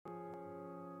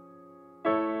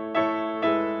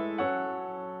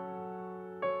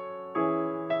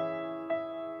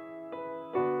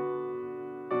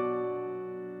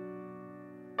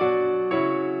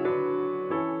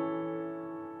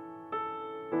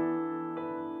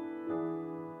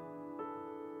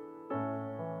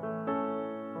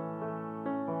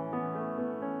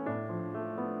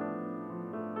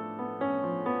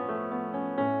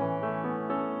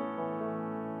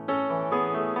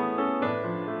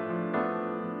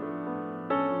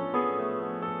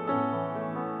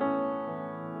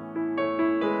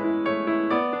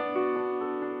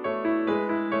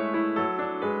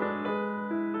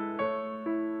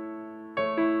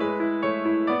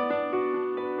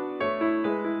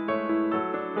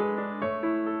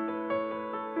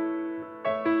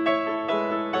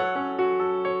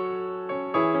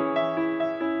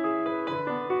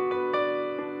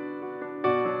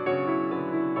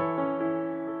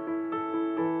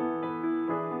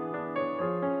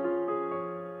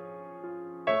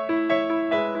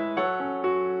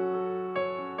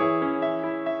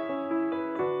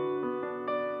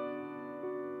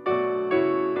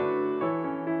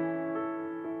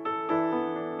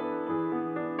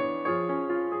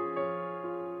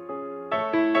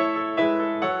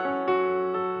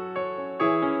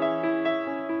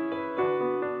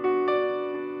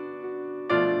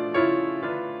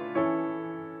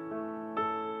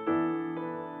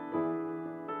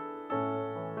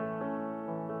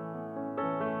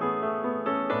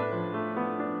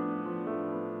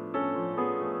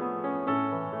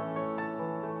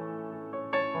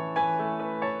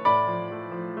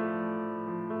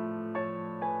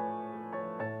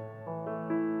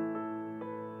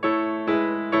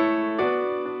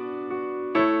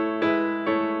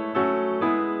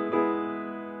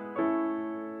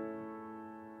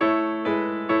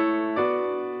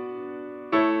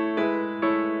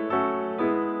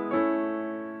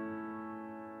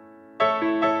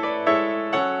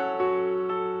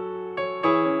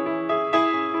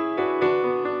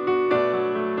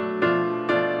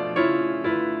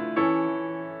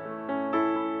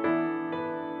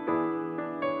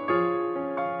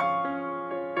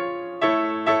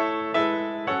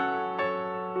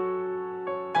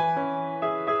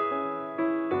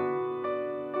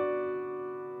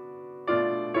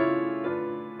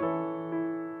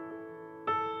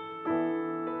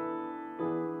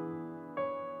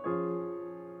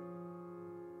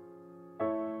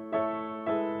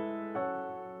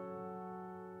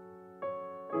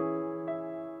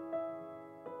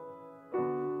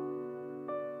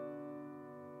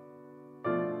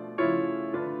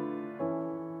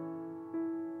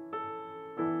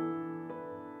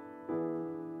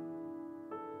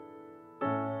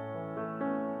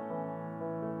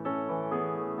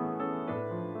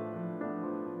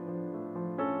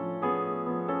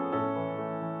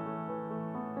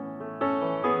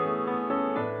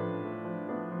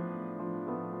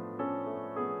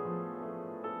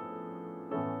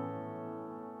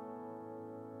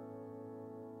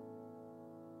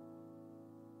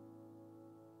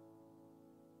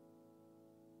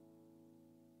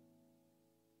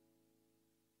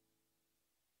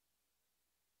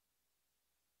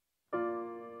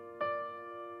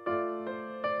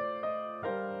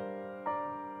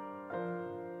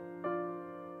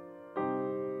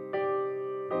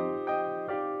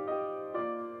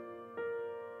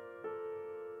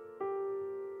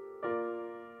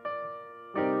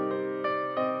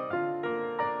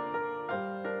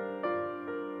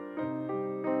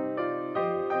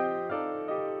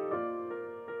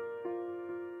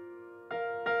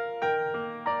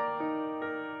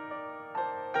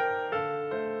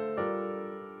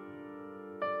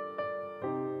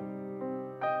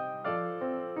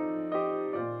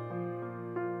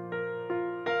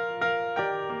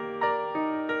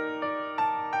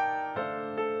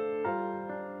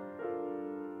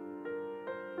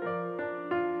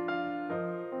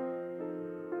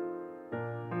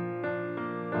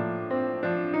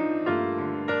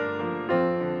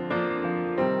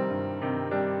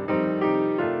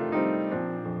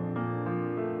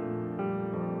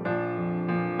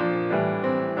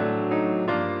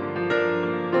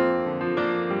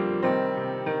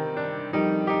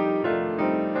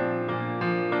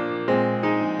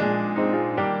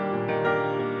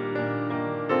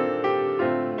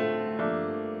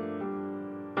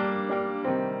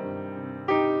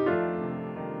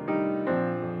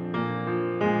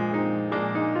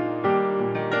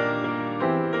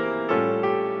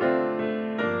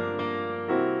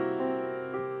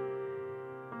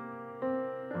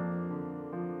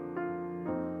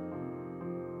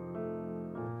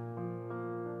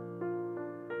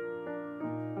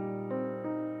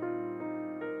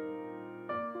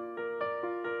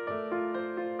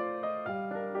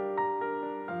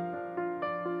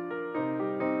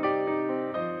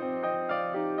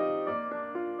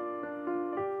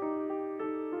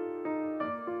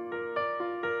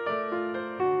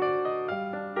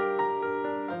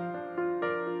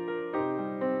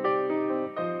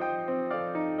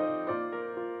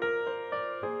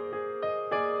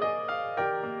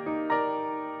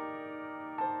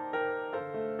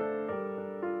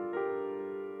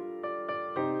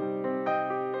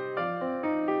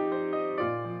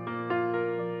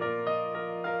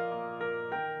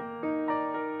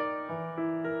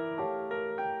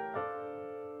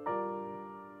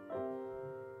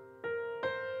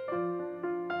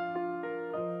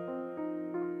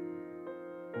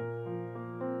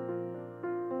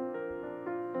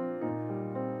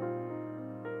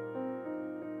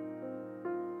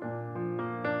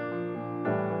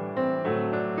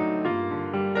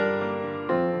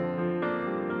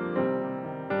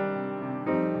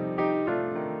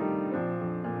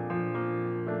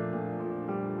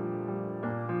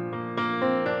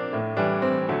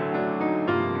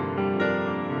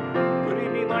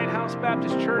Cross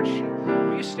Baptist Church,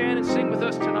 will you stand and sing with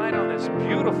us tonight on this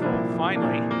beautiful,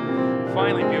 finally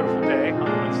beautiful day on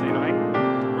Wednesday night?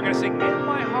 We're going to sing In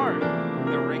My Heart,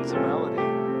 the Rings of Melody.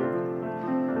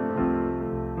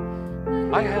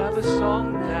 I have a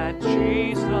song that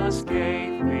Jesus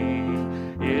gave me.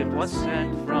 It was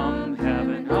sent from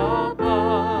heaven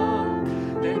above.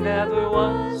 There never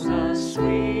was a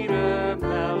sweeter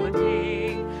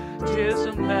melody. 'Tis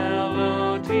a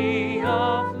melody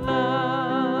of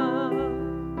love.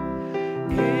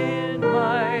 In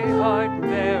my heart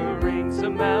there rings a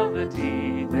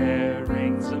melody. There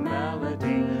rings a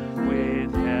melody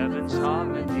with heaven's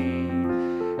harmony.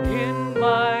 In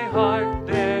my heart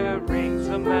there rings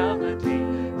a melody.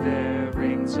 There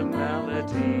rings a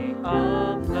melody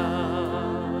of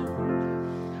love.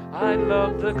 I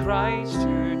love the Christ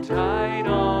who died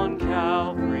on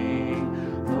Calvary,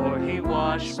 for he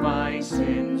washed my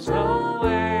sins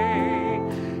away.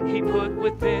 He put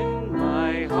within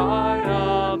my heart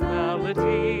a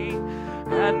melody,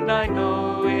 and I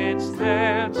know it's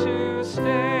there to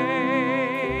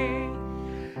stay.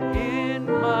 In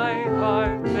my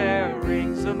heart there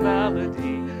rings a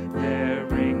melody. There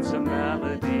rings a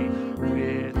melody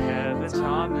with heaven's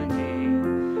harmony.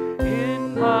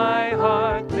 In my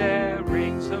heart there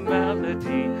rings a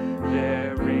melody.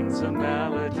 There rings a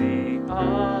melody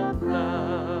of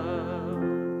love.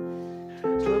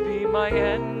 'Twill be my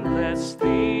endless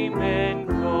theme and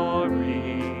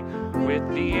glory. With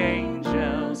the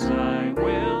angels I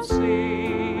will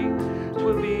sing.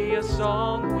 'Twill be a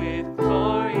song with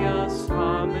glorious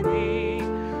harmony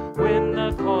when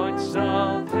the chords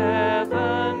of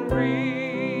heaven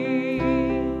ring.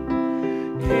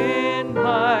 In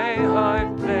my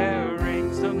heart there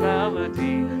rings a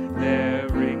melody. There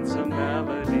rings a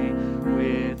melody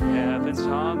with heaven's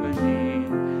harmony.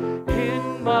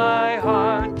 In my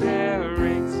heart there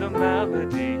rings a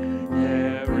melody.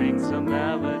 There rings a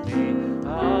melody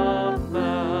of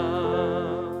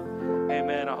love.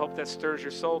 Amen. I hope that stirs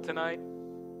your soul tonight.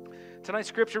 Tonight's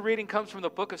scripture reading comes from the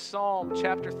book of Psalm,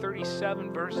 chapter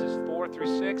 37, verses 4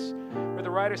 through 6, where the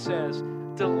writer says,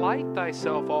 "Delight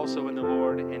thyself also in the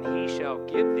Lord, and he shall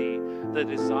give thee the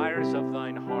desires of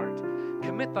thine heart.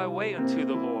 Commit thy way unto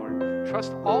the Lord.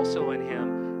 Trust also in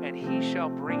him, and he shall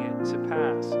bring it to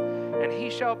pass. And he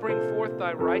shall bring forth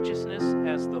thy righteousness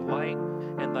as the light,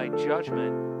 and thy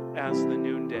judgment as the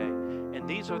noonday." And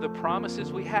these are the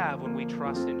promises we have when we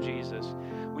trust in Jesus.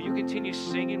 Will you continue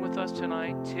singing with us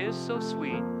tonight? 'Tis so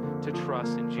sweet to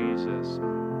trust in Jesus.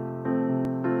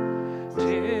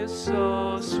 'Tis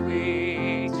so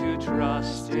sweet to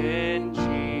trust in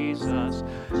Jesus,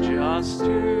 just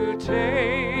to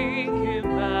take him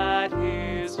at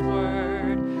his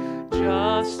word,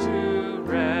 just to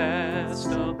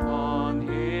rest upon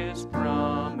his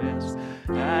promise,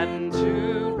 and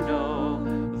to know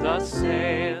thus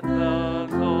saith the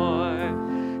Lord.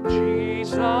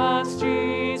 Jesus,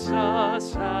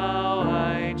 Jesus, how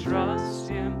I trust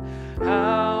him,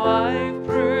 how I've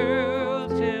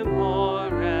proved him more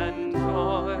and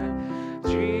more.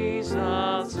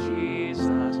 Jesus,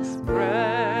 Jesus,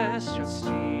 precious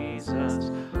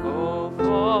Jesus, oh,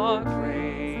 for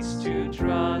grace to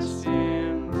trust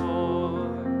him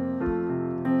more.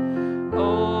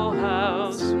 Oh,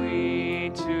 how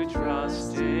sweet to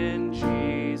trust in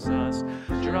Jesus,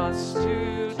 just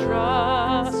to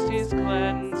trust his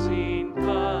cleansing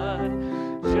blood,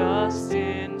 just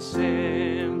in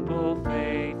simple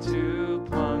faith to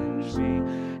plunge me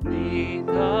neath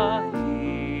the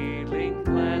healing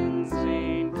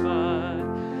cleansing flood.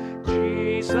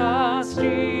 Jesus,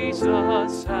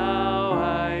 Jesus, how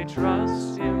I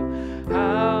trust him,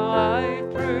 how I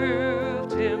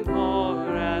proved him more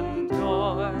and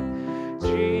more.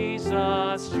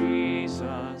 Jesus,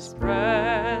 Jesus,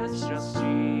 precious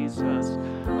Jesus,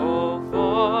 oh,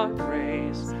 for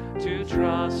grace to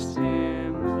trust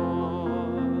him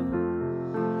more.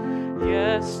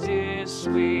 Yes, 'tis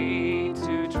sweet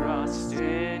to trust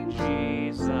in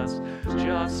Jesus,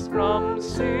 just from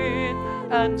sin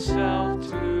and self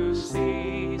to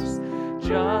cease,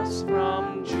 just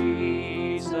from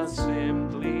Jesus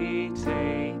simply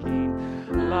taking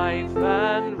life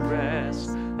and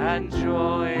rest and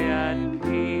joy and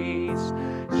peace.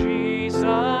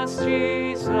 Jesus,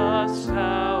 Jesus,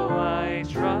 how I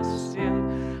trust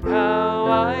him, how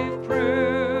I've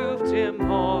proved him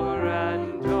more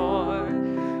and more.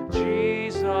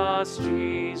 Jesus,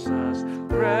 Jesus,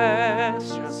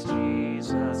 precious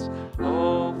Jesus,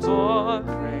 oh, for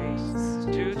grace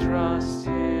to trust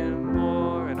him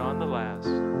more. And on the last,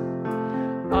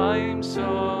 I'm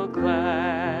so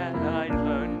glad I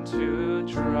learned to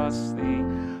trust thee,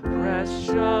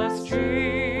 precious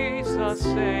Jesus,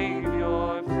 Savior.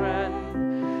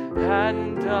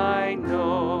 and I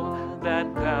know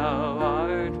that thou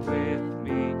art with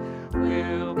me,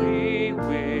 will be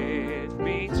with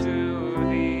me to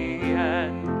the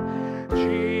end.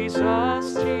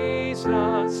 Jesus,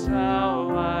 Jesus, how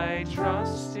I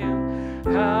trust him,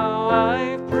 how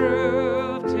I've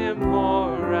proved him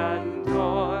more and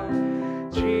more.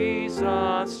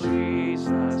 Jesus,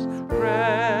 Jesus,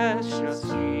 precious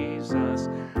Jesus,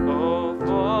 oh,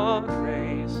 for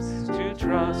grace to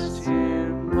trust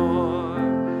him more.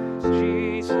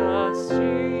 Jesus,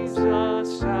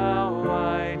 Jesus, how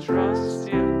I trust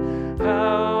him,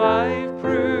 how I've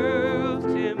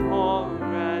proved him more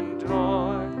and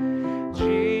more.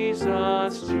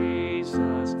 Jesus,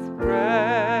 Jesus,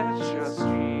 precious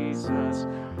Jesus,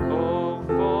 oh,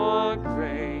 for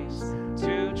grace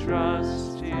to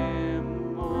trust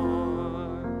him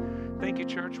more. Thank you,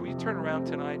 church. Will you turn around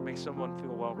tonight and make someone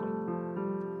feel welcome?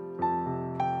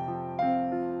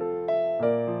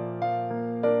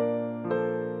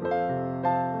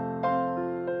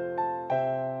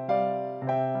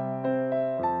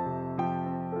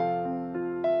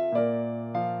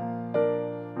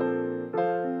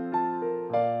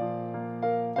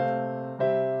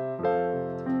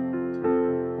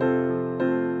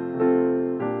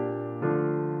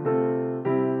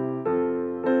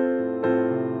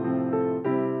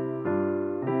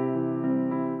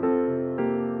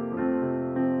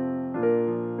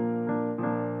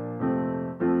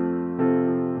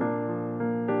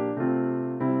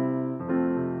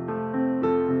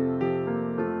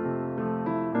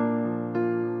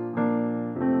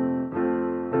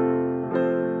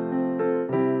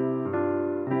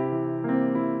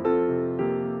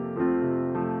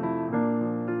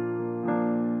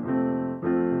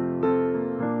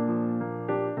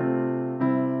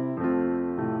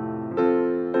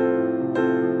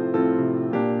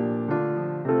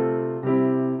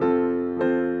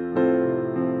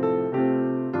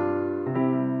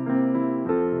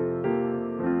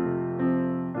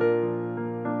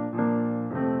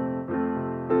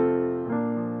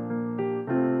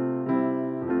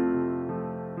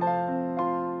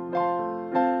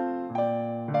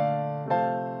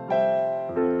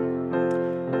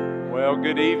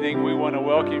 Good evening. We want to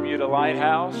welcome you to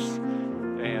Lighthouse,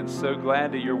 and so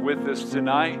glad that you're with us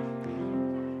tonight.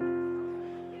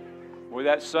 Boy,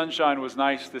 that sunshine was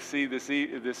nice to see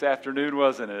this afternoon,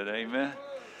 wasn't it? Amen.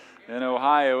 In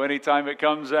Ohio, anytime it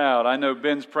comes out. I know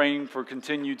Ben's praying for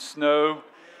continued snow,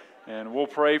 and we'll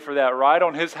pray for that right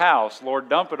on his house. Lord,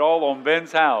 dump it all on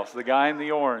Ben's house, the guy in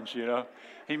the orange, you know.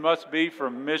 He must be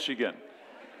from Michigan.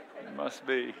 He must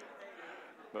be.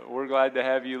 But we're glad to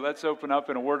have you. Let's open up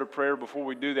in a word of prayer. Before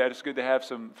we do that, it's good to have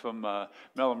some from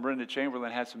Mel and Brenda Chamberlain.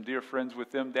 Had some dear friends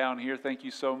with them down here. Thank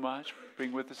you so much for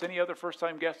being with us. Any other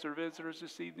first-time guests or visitors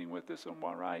this evening with us on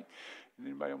my right?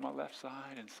 Anybody on my left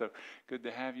side? And so good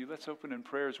to have you. Let's open in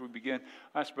prayer as we begin.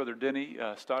 I ask Brother Denny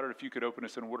Stoddard if you could open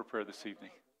us in a word of prayer this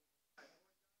evening.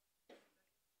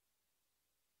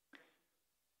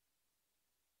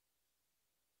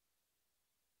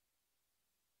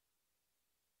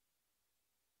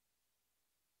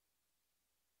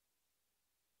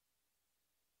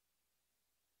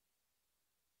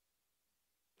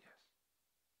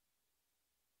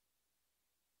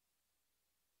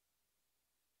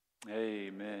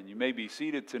 Amen. You may be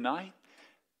seated tonight.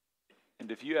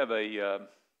 And if you have a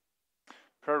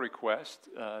prayer request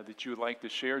that you would like to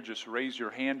share, just raise your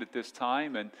hand at this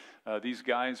time. And these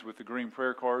guys with the green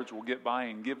prayer cards will get by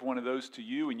and give one of those to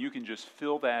you. And you can just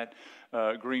fill that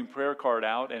green prayer card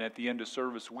out. And at the end of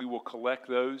service, we will collect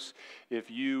those. If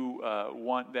you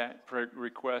want that prayer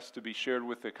request to be shared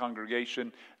with the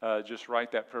congregation, just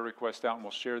write that prayer request out and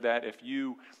we'll share that. If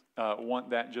you want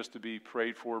that just to be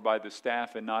prayed for by the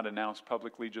staff and not announced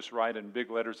publicly, just write in big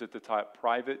letters at the top,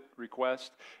 private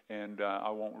request, and I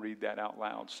won't read that out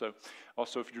loud. So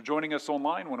also, if you're joining us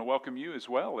online, I want to welcome you as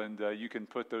well, and you can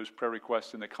put those prayer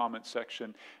requests in the comment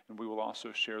section, and we will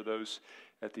also share those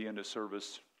at the end of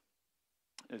service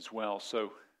as well.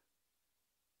 So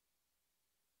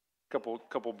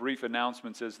couple brief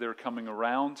announcements as they're coming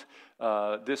around.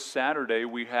 This Saturday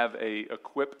we have a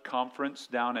Equip conference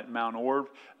down at Mount Orb.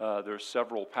 There's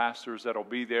several pastors that'll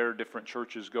be there, different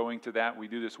churches going to that. We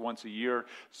do this once a year,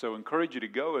 so encourage you to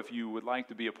go if you would like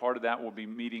to be a part of that. We'll be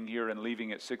meeting here and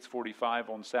leaving at 6:45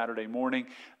 on Saturday morning.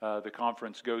 The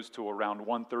conference goes to around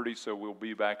 1:30, so we'll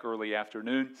be back early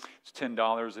afternoon. It's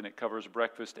 $10 and it covers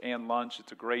breakfast and lunch.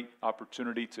 It's a great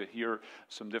opportunity to hear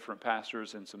some different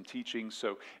pastors and some teaching.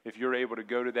 So if you're able to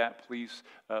go to that, please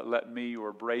let me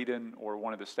or Braden or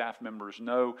one of the staff members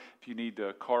know. If you need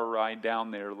a car ride down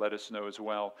there, let us know as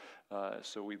well.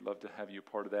 So we'd love to have you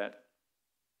a part of that.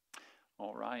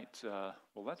 All right. Well,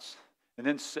 let's.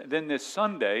 And then this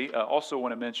Sunday, also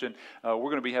want to mention we're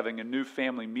going to be having a new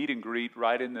family meet and greet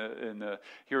right in the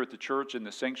here at the church in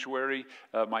the sanctuary.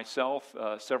 Myself,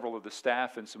 several of the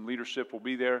staff, and some leadership will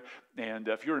be there. And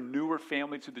if you're a newer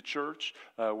family to the church,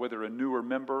 whether a newer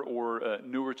member or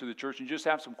newer to the church, and you just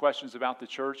have some questions about the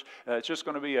church, it's just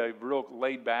going to be a real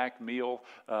laid-back meal.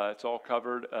 It's all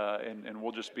covered, and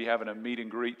we'll just be having a meet and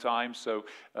greet time. So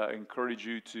I encourage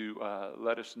you to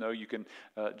let us know. You can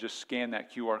just scan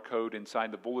that QR code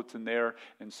inside the bulletin there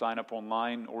and sign up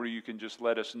online, or you can just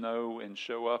let us know and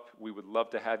show up. We would love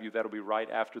to have you. That'll be right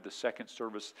after the second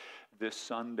service this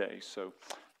Sunday. So,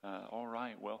 all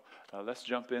right, well, let's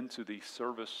jump into the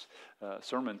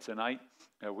sermon tonight.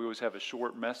 We always have a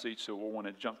short message, so we'll want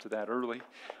to jump to that early.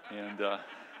 And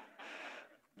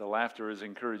the laughter is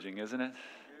encouraging, isn't it?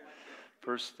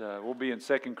 First, we'll be in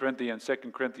 2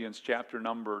 Corinthians chapter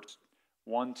number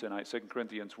 1 tonight, 2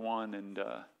 Corinthians 1, and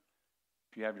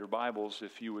if you have your Bibles,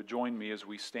 if you would join me as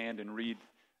we stand and read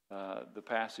the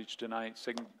passage tonight.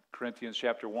 2 Corinthians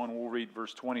chapter 1, we'll read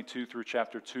verse 22 through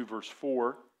chapter 2, verse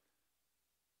 4.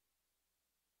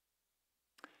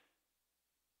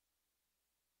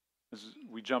 As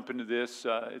we jump into this,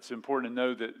 it's important to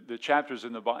know that the chapters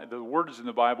in the words in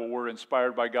the Bible were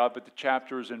inspired by God, but the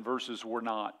chapters and verses were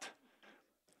not.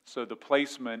 So the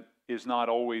placement is not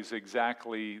always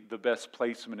exactly the best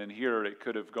placement in here. It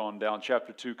could have gone down.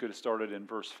 Chapter 2 could have started in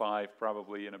verse 5,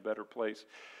 probably in a better place.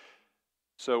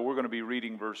 So we're going to be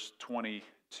reading verse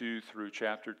 22 through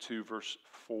chapter 2, verse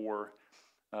 4.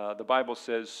 The Bible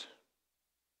says,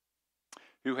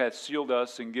 "Who hath sealed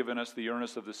us and given us the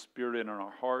earnest of the Spirit in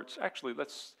our hearts." Actually,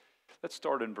 let's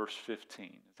start in verse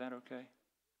 15. Is that okay?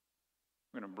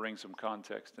 We're going to bring some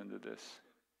context into this.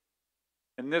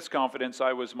 "In this confidence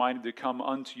I was minded to come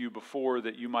unto you before,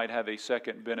 that you might have a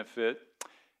second benefit,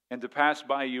 and to pass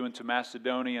by you into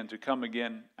Macedonia, and to come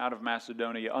again out of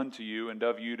Macedonia unto you, and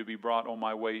of you to be brought on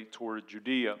my way toward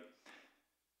Judea.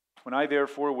 When I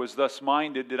therefore was thus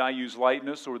minded, did I use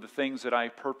lightness, or the things that I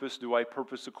purpose, do I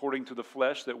purpose according to the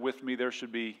flesh, that with me there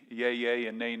should be yea, yea,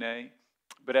 and nay, nay?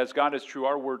 But as God is true,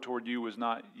 our word toward you was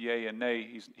not yea and nay."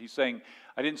 He's saying,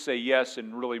 I didn't say yes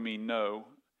and really mean no.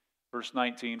 Verse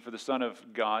 19, "For the Son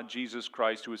of God, Jesus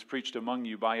Christ, who was preached among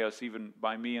you by us, even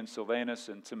by me and Silvanus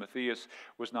and Timotheus,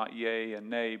 was not yea and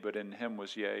nay, but in him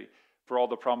was yea. For all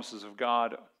the promises of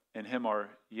God in him are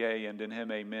yea, and in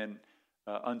him amen,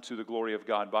 unto the glory of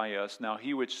God by us. Now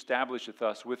he which establisheth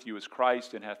us with you is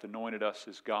Christ, and hath anointed us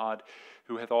as God,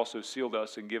 who hath also sealed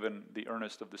us and given the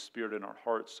earnest of the Spirit in our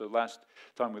hearts." So last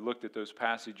time we looked at those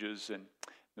passages and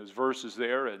those verses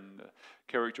there and the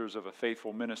characters of a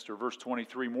faithful minister. Verse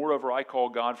 23, "Moreover I call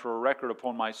God for a record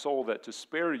upon my soul, that to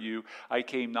spare you I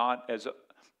came not as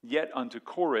yet unto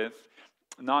Corinth,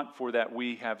 not for that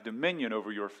we have dominion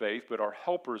over your faith, but are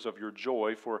helpers of your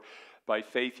joy, for by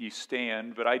faith ye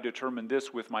stand. But I determined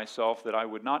this with myself, that I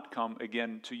would not come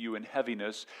again to you in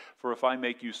heaviness. For if I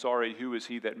make you sorry, who is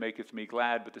he that maketh me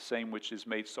glad, but the same which is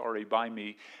made sorry by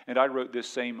me? And I wrote this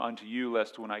same unto you,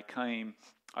 lest when I came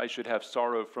I should have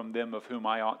sorrow from them of whom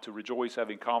I ought to rejoice,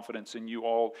 having confidence in you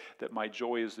all, that my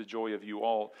joy is the joy of you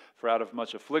all. For out of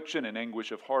much affliction and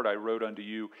anguish of heart I wrote unto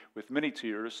you with many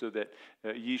tears, so that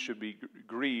ye should be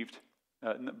grieved,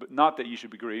 not that ye should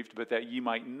be grieved, but that ye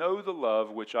might know the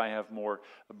love which I have more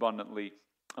abundantly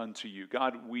unto you."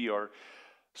 God, we are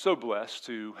so blessed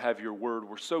to have your word.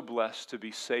 We're so blessed to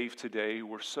be saved today.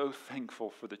 We're so thankful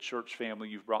for the church family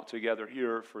you've brought together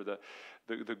here, for the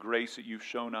grace that you've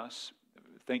shown us.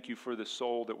 Thank you for the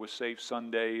soul that was saved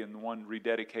Sunday, and the one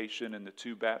rededication, and the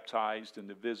two baptized, and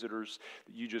the visitors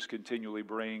that you just continually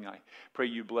bring. I pray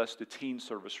you bless the teen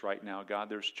service right now, God.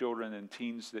 There's children and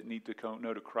teens that need to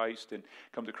know to Christ and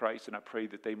come to Christ, and I pray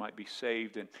that they might be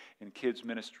saved. And in kids'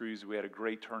 ministries, we had a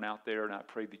great turnout there, and I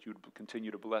pray that you would continue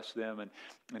to bless them,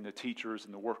 and the teachers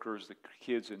and the workers, the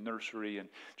kids in nursery, and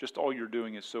just all you're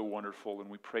doing is so wonderful, and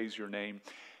we praise your name.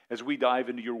 As we dive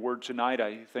into your word tonight,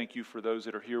 I thank you for those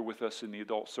that are here with us in the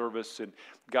adult service. And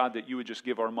God, that you would just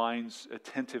give our minds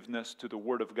attentiveness to the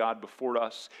word of God before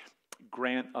us.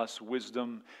 Grant us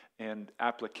wisdom and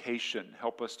application.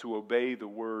 Help us to obey the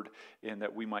word, and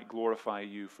that we might glorify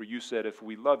you. For you said, if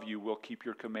we love you, we'll keep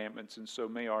your commandments. And so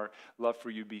may our love for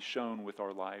you be shown with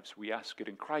our lives. We ask it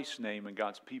in Christ's name, and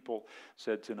God's people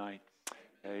said tonight,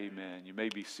 amen. You may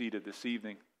be seated this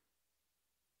evening.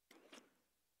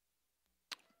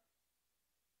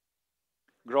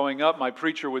 Growing up, my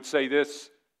preacher would say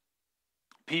this: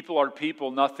 people are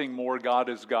people, nothing more. God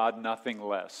is God, nothing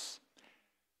less.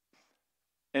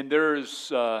 And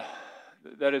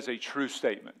that is a true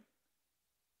statement.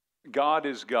 God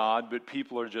is God, but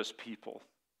people are just people.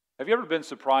 Have you ever been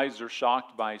surprised or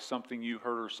shocked by something you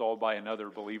heard or saw by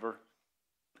another believer?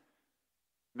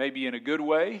 Maybe in a good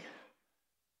way,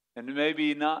 and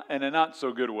maybe not in a not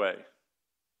so good way.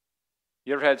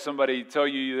 You ever had somebody tell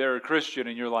you they're a Christian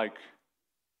and you're like,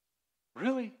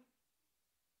 really?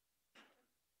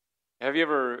 Have you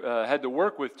ever had to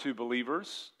work with two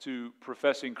believers, two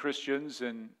professing Christians,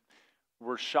 and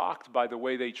were shocked by the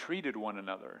way they treated one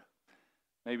another?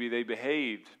 Maybe they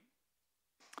behaved.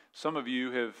 Some of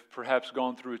you have perhaps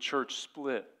gone through a church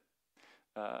split.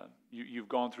 You've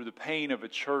gone through the pain of a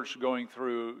church going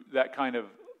through that kind of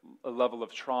a level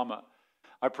of trauma.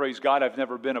 I praise God I've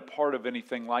never been a part of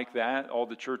anything like that. All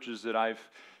the churches that I've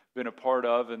been a part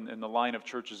of and the line of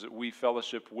churches that we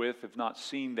fellowship with have not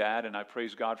seen that, and I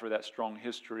praise God for that strong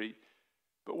history.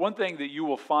 But one thing that you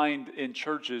will find in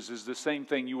churches is the same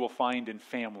thing you will find in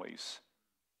families.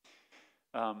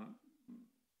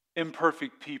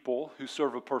 Imperfect people who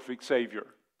serve a perfect Savior.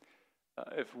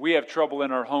 If we have trouble in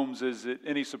our homes, is it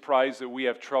any surprise that we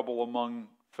have trouble among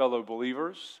fellow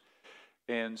believers?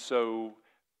 And so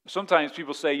sometimes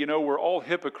people say, we're all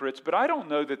hypocrites, but I don't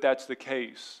know that that's the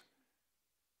case.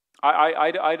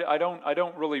 I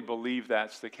don't really believe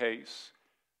that's the case.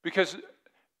 Because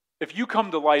if you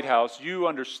come to Lighthouse, you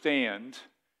understand,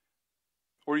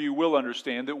 or you will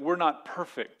understand, that we're not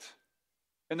perfect.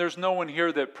 And there's no one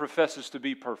here that professes to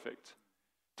be perfect.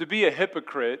 To be a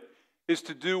hypocrite is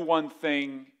to do one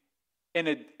thing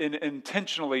in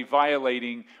intentionally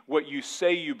violating what you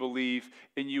say you believe,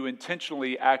 and you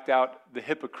intentionally act out the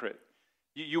hypocrite.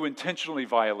 You intentionally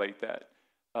violate that.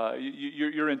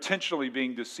 You're intentionally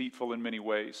being deceitful in many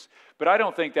ways. But I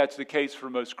don't think that's the case for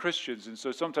most Christians. And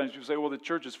so sometimes people say, well, the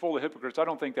church is full of hypocrites. I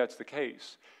don't think that's the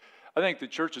case. I think the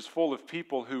church is full of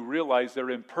people who realize they're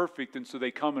imperfect, and so they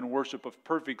come and worship a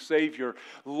perfect Savior,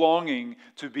 longing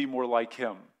to be more like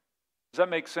Him. Does that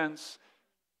make sense?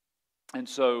 And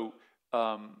so,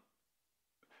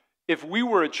 if we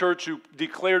were a church who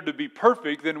declared to be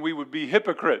perfect, then we would be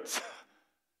hypocrites.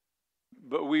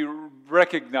 But we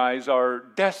recognize our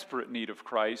desperate need of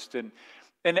Christ. And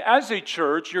as a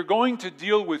church, you're going to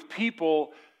deal with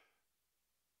people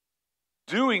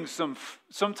doing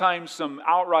sometimes some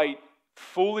outright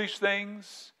foolish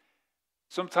things,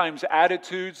 sometimes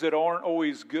attitudes that aren't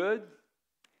always good.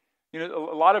 A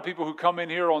lot of people who come in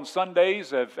here on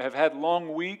Sundays have had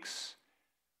long weeks.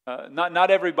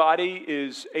 Not everybody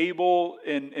is able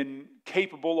and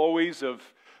capable always of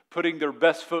putting their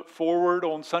best foot forward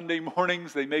on Sunday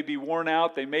mornings. They may be worn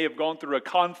out. They may have gone through a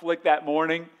conflict that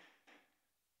morning.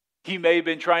 He may have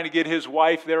been trying to get his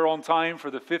wife there on time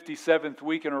for the 57th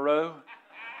week in a row,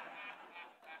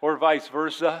 or vice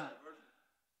versa.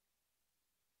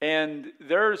 And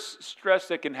there's stress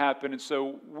that can happen, and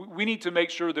so we need to make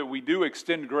sure that we do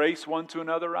extend grace one to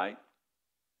another, right?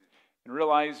 And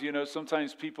realize,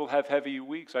 sometimes people have heavy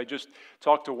weeks. I just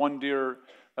talked to one dear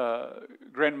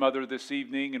grandmother this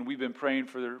evening, and we've been praying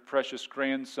for their precious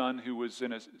grandson who was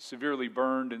severely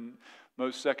burned, and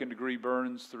most second-degree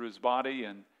burns through his body,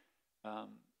 and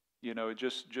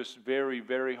just very,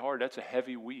 very hard. That's a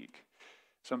heavy week.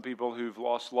 Some people who've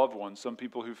lost loved ones, some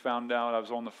people who found out. I was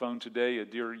on the phone today, a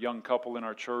dear young couple in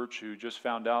our church who just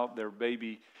found out their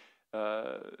baby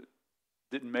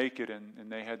didn't make it,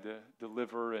 and they had to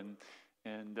deliver, and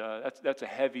that's a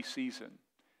heavy season.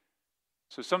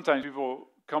 So sometimes people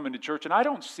come into church, and I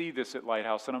don't see this at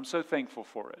Lighthouse, and I'm so thankful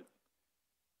for it.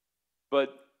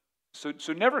 But so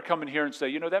never come in here and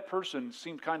say, that person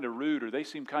seemed kind of rude, or they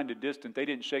seemed kind of distant, they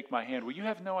didn't shake my hand. Well, you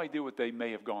have no idea what they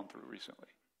may have gone through recently.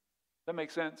 Does that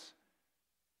make sense?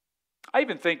 I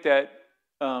even think that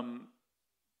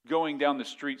going down the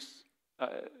streets,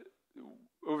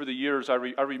 over the years, I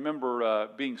remember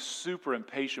being super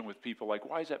impatient with people. Like,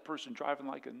 why is that person driving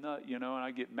like a nut? And I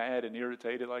get mad and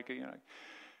irritated. And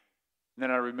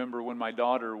then I remember when my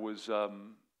daughter was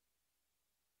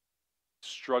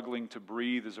struggling to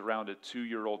breathe as around a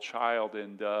 2-year-old child,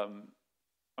 and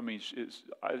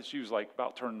she was like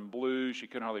about turning blue. She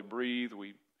couldn't hardly breathe.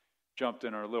 We jumped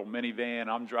in our little minivan.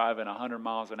 I'm driving 100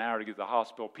 miles an hour to get to the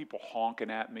hospital. People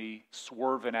honking at me,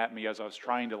 swerving at me as I was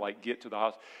trying to get to the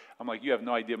hospital. I'm like, you have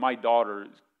no idea. My daughter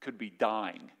could be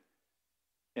dying.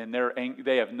 And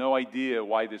they have no idea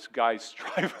why this guy's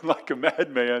driving like a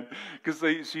madman, because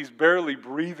she's barely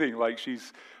breathing, like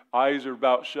she's eyes are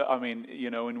about shut.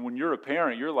 And when you're a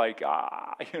parent, you're like,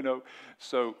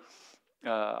 So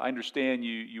I understand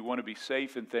you want to be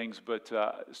safe and things, but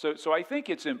so I think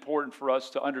it's important for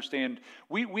us to understand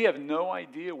we have no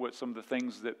idea what some of the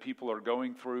things that people are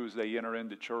going through as they enter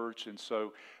into church, and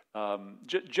so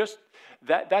just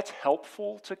that's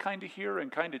helpful to kind of hear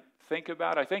and kind of think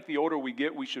about. I think the older we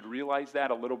get, we should realize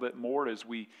that a little bit more as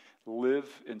we live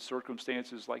in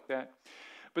circumstances like that.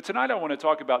 But tonight I want to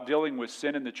talk about dealing with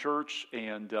sin in the church,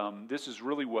 and this is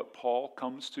really what Paul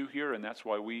comes to here, and that's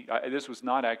why this was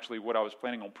not actually what I was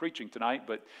planning on preaching tonight,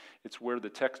 but it's where the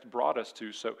text brought us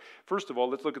to. So first of all,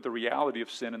 let's look at the reality of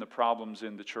sin and the problems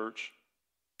in the church.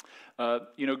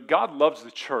 God loves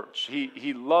the church.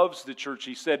 He loves the church.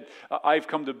 He said, I've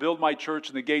come to build my church,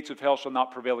 and the gates of hell shall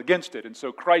not prevail against it. And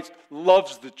so Christ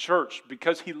loves the church.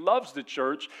 Because he loves the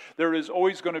church, there is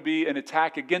always going to be an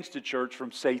attack against the church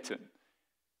from Satan.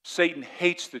 Satan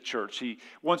hates the church. He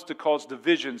wants to cause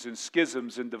divisions and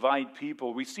schisms and divide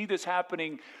people. We see this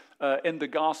happening in the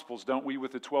Gospels, don't we,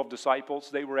 with the 12 disciples?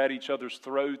 They were at each other's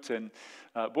throat, and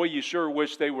boy, you sure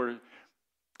wish they were.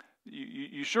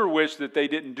 You sure wish that they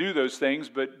didn't do those things,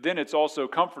 but then it's also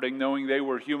comforting knowing they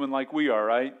were human like we are,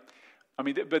 right? I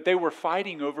mean, but they were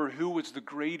fighting over who was the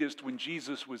greatest when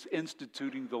Jesus was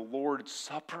instituting the Lord's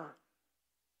Supper.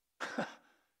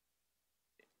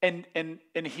 And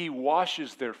he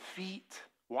washes their feet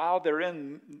while they're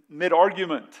in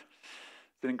mid-argument.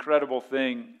 It's an incredible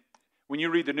thing. When you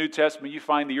read the New Testament, you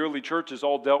find the early churches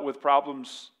all dealt with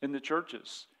problems in the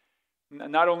churches.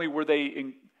 Not only were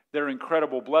they're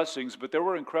incredible blessings, but there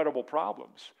were incredible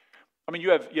problems. I mean, you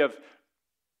have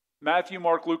Matthew,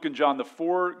 Mark, Luke, and John, the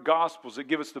four Gospels that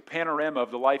give us the panorama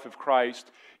of the life of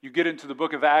Christ. You get into the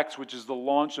book of Acts, which is the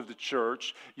launch of the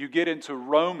church. You get into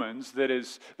Romans, that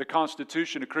is the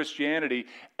constitution of Christianity.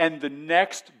 And the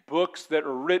next books that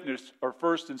are written are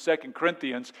 1st and 2nd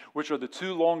Corinthians, which are the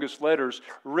two longest letters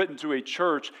written to a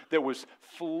church that was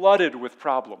flooded with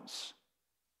problems.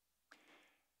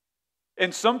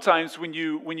 And sometimes when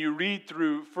you read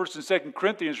through 1st and 2nd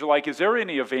Corinthians, you're like, is there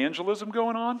any evangelism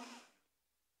going on?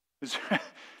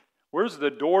 Where's the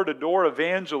door-to-door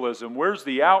evangelism? Where's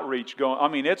the outreach going? I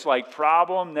mean, it's like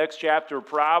problem, next chapter,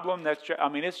 problem, I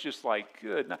mean, it's just like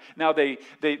good. Now, they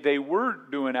were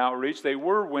doing outreach. They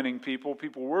were winning people.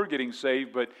 People were getting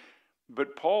saved,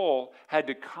 but Paul had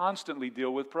to constantly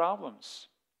deal with problems.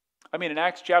 I mean, in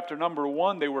Acts chapter number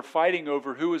 1, they were fighting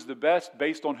over who was the best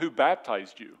based on who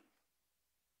baptized you.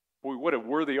 Boy, what a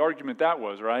worthy argument that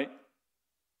was, right?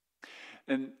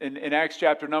 And in Acts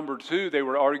chapter number 2, they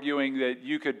were arguing that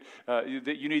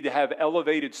that you need to have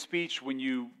elevated speech when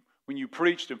you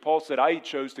preached. And Paul said, I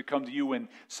chose to come to you in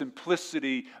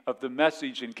simplicity of the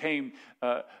message and came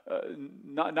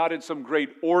not in some great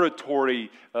oratory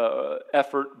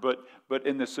effort, but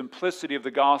in the simplicity of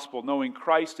the gospel, knowing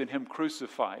Christ and him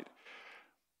crucified.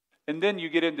 And then you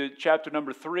get into chapter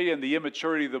number 3 and the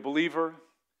immaturity of the believer.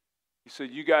 He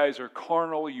said, you guys are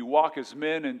carnal, you walk as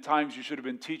men, and times you should have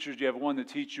been teachers, you have one to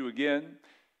teach you again.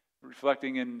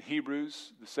 Reflecting in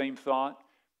Hebrews, the same thought.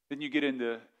 Then you get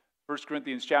into 1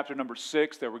 Corinthians chapter number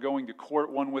 6, they were going to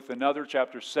court one with another.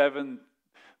 Chapter 7,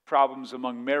 problems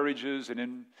among marriages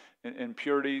and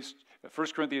impurities. 1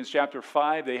 Corinthians chapter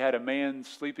 5, they had a man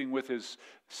sleeping with his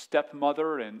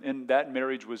stepmother, and that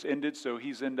marriage was ended, so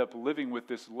he's ended up living with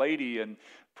this lady, and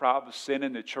sin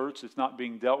in the church that's not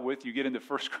being dealt with. You get into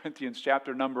 1 Corinthians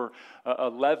chapter number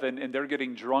 11, and they're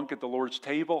getting drunk at the Lord's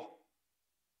table.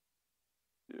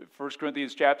 1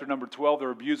 Corinthians chapter number 12,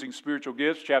 they're abusing spiritual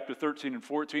gifts. Chapter 13 and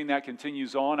 14, that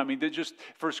continues on. I mean, they just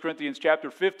 1 Corinthians chapter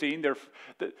 15,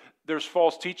 there's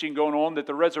false teaching going on that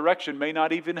the resurrection may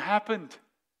not even happen.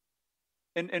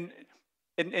 And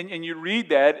you read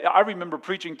that. I remember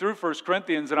preaching through 1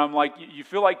 Corinthians, and I'm like, you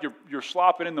feel like you're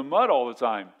slopping in the mud all the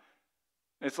time.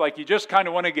 It's like you just kind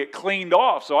of want to get cleaned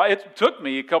off. So it took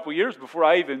me a couple years before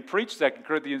I even preached 2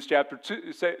 Corinthians chapter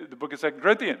 2, the book of 2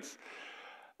 Corinthians.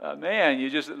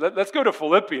 Let's go to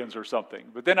Philippians or something.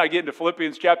 But then I get into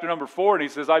Philippians chapter number 4, and he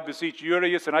says, I beseech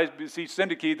Euodias and I beseech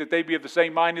Syntyche that they be of the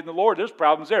same mind in the Lord. There's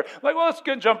problems there. I'm like, well, let's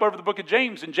go and jump over to the book of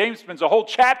James. And James spends a whole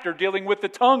chapter dealing with the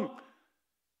tongue.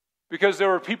 Because there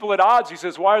were people at odds. He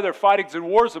says, why are there fightings and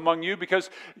wars among you?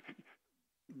 Because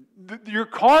you're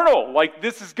carnal, like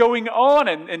this is going on,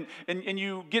 and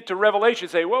you get to Revelation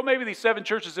and say, well, maybe these 7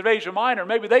 churches of Asia Minor,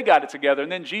 maybe they got it together.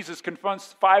 And then Jesus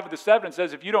confronts 5 of the 7 and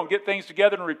says, if you don't get things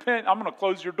together and repent, I'm going to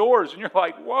close your doors. And you're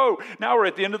like, whoa, now we're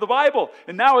at the end of the Bible,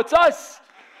 and now it's us.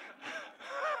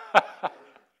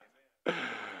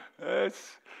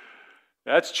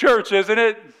 That's church, isn't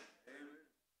it?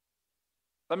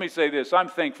 Let me say this, I'm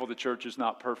thankful the church is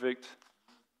not perfect.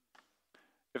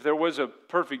 If there was a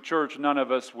perfect church, none of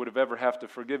us would have ever have to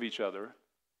forgive each other.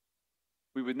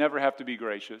 We would never have to be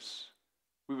gracious.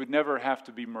 We would never have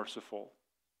to be merciful.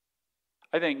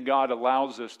 I think God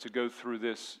allows us to go through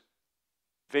this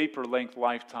vapor-length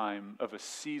lifetime of a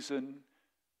season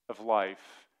of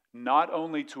life, not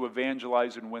only to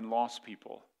evangelize and win lost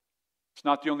people. It's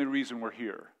not the only reason we're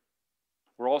here.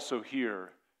 We're also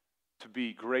here to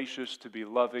be gracious, to be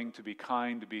loving, to be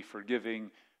kind, to be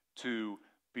forgiving, to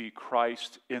be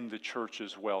Christ in the church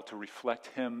as well, to reflect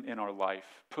Him in our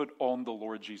life. Put on the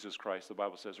Lord Jesus Christ, the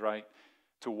Bible says, right?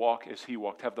 To walk as He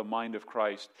walked, have the mind of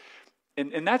Christ.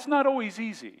 And that's not always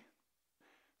easy.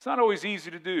 It's not always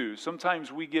easy to do.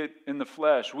 Sometimes we get in the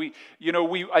flesh.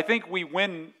 I think we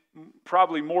win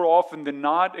probably more often than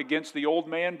not against the old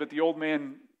man, but the old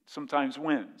man sometimes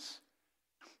wins.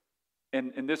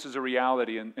 And this is a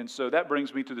reality. And so that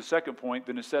brings me to the second point,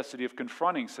 the necessity of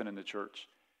confronting sin in the church.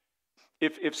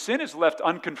 If sin is left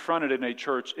unconfronted in a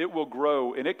church, it will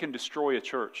grow and it can destroy a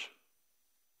church.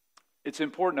 It's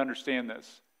important to understand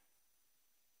this.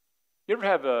 You ever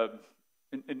have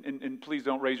and please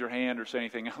don't raise your hand or say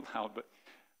anything out loud,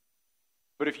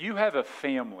 but if you have a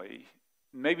family,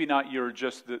 maybe not you're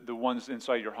just the ones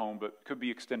inside your home, but could be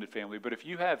extended family, but if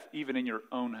you have, even in your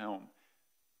own home,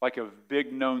 like a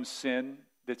big known sin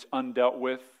that's undealt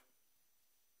with,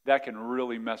 that can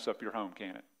really mess up your home,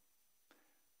 can't it?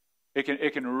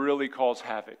 It can really cause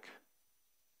havoc.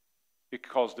 It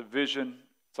can cause division.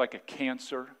 It's like a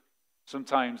cancer.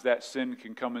 Sometimes that sin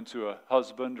can come into a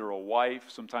husband or a wife.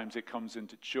 Sometimes it comes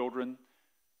into children.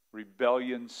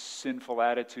 Rebellion, sinful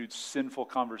attitudes, sinful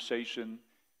conversation.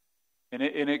 And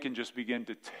it can just begin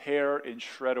to tear and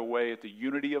shred away at the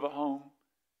unity of a home.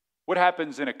 What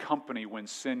happens in a company when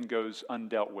sin goes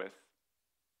undealt with?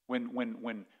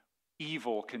 When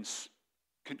evil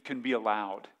can be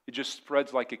allowed? It just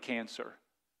spreads like a cancer.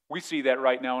 We see that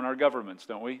right now in our governments,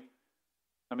 don't we?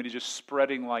 I mean, it's just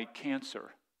spreading like cancer.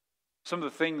 Some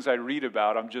of the things I read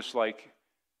about, I'm just like,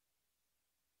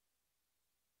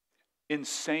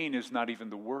 insane is not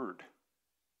even the word.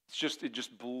 It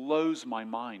just blows my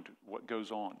mind what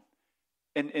goes on.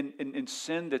 And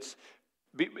sin that's,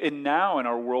 and now in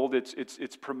our world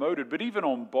it's promoted, but even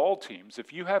on ball teams,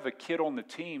 if you have a kid on the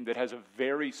team that has a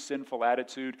very sinful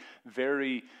attitude,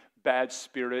 very bad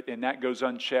spirit, and that goes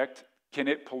unchecked, can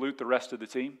it pollute the rest of the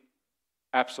team?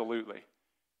 Absolutely.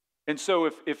 And so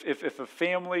if a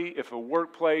family, if a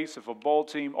workplace, if a ball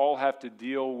team all have to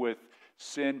deal with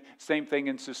sin, same thing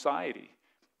in society.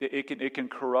 It can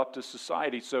corrupt a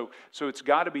society. So it's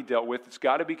got to be dealt with. It's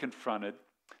got to be confronted.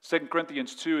 2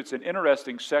 Corinthians 2, it's an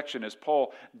interesting section as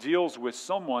Paul deals with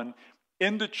someone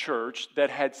in the church that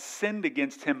had sinned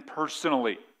against him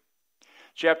personally.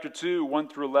 Chapter 2, 1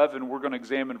 through 11, we're going to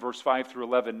examine verse 5 through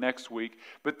 11 next week.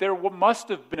 But there must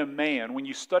have been a man, when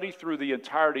you study through the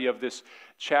entirety of this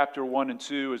chapter 1 and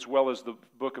 2, as well as the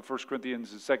book of 1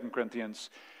 Corinthians and 2 Corinthians,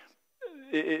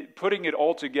 putting it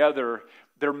all together,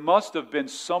 there must have been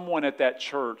someone at that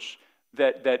church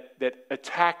that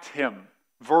attacked him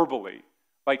verbally,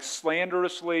 like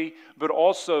slanderously, but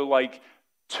also like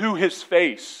to his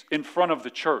face in front of the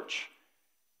church.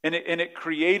 And it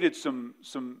created some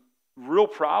real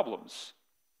problems.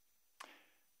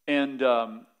 And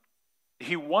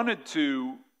he wanted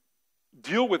to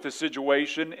deal with the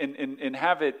situation and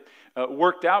have it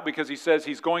worked out, because he says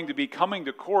he's going to be coming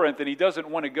to Corinth and he doesn't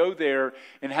want to go there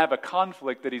and have a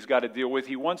conflict that he's got to deal with.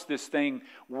 He wants this thing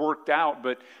worked out.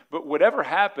 But whatever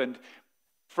happened,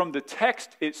 from the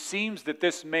text, it seems that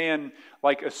this man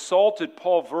like assaulted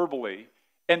Paul verbally,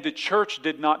 and the church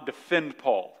did not defend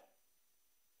Paul.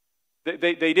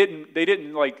 They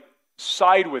didn't like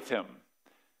side with him.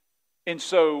 And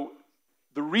so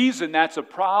the reason that's a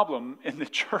problem in the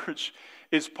church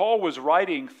is Paul was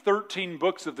writing 13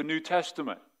 books of the New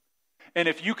Testament. And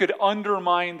if you could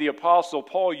undermine the Apostle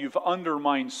Paul, you've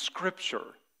undermined Scripture.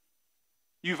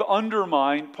 You've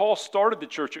undermined, Paul started the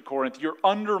church at Corinth, you're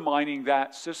undermining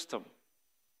that system.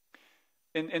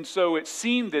 And so it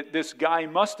seemed that this guy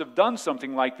must have done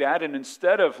something like that, and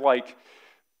instead of like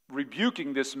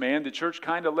rebuking this man, the church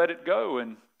kind of let it go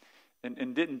and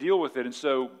didn't deal with it. And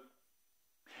so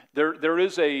there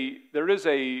is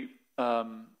a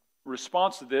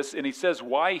response to this, and he says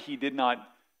why he did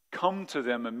not come to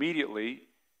them immediately.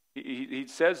 He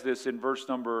says this in verse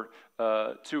number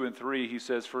 2 and 3. He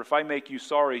says, "For if I make you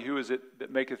sorry, who is it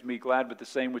that maketh me glad but the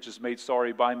same which is made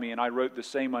sorry by me? And I wrote the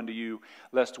same unto you,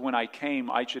 lest when I came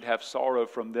I should have sorrow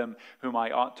from them whom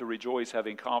I ought to rejoice,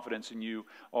 having confidence in you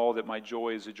all, that my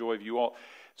joy is the joy of you all."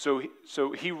 So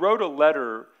he wrote a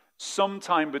letter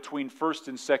sometime between 1st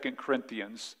and 2nd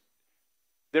Corinthians.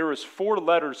 There is 4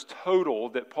 letters total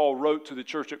that Paul wrote to the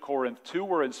church at Corinth. 2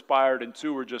 were inspired and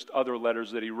 2 were just other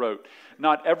letters that he wrote.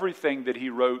 Not everything that he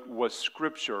wrote was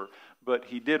Scripture, but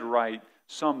he did write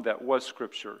some that was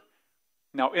Scripture.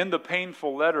 Now, in the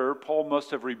painful letter, Paul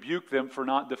must have rebuked them for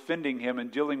not defending him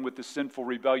and dealing with the sinful,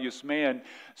 rebellious man.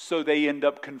 So they end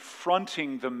up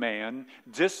confronting the man,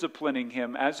 disciplining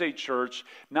him as a church.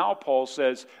 Now Paul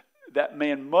says that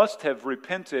man must have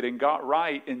repented and got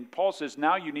right. And Paul says,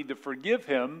 now you need to forgive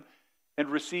him and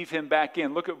receive him back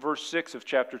in. Look at verse 6 of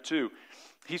chapter 2.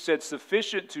 He said,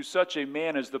 sufficient to such a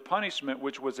man as the punishment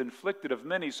which was inflicted of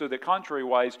many, so that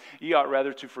contrariwise ye ought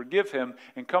rather to forgive him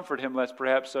and comfort him, lest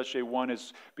perhaps such a one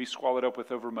as be swallowed up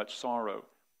with overmuch sorrow.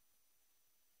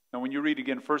 Now when you read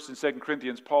again 1 and 2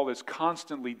 Corinthians, Paul is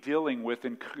constantly dealing with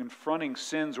and confronting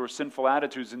sins or sinful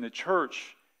attitudes in the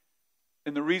church.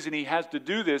 And the reason he has to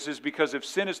do this is because if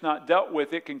sin is not dealt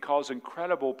with, it can cause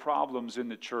incredible problems in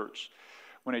the church.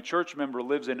 When a church member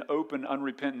lives in open,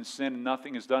 unrepentant sin and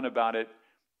nothing is done about it,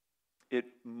 it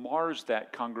mars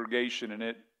that congregation and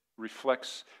it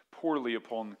reflects poorly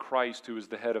upon Christ, who is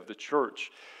the head of the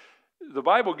church. The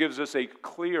Bible gives us a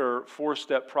clear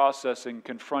four-step process in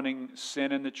confronting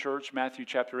sin in the church. Matthew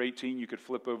chapter 18, you could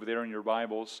flip over there in your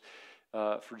Bibles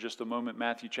for just a moment.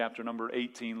 Matthew chapter number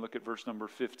 18, look at verse number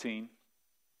 15.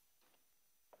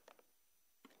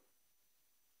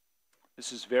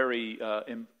 This is very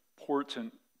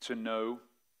important to know.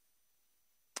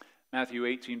 Matthew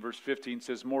 18, verse 15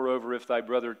 says, moreover, if thy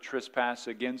brother trespass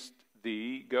against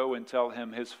thee, go and tell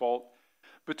him his fault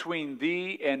between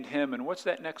thee and him. And what's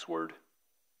that next word?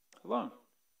 Alone.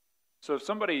 So if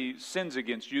somebody sins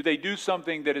against you, they do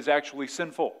something that is actually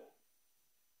sinful.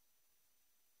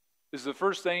 Is the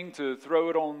first thing to throw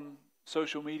it on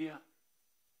social media?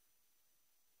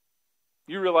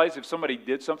 You realize if somebody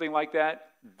did something like that,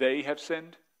 they have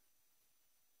sinned?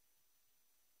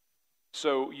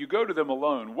 So you go to them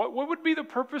alone. What would be the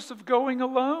purpose of going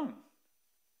alone?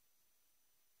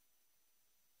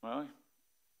 Well,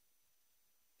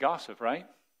 gossip, right?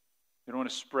 You don't want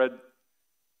to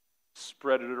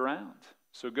spread it around.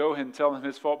 So go and tell him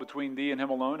his fault between thee and him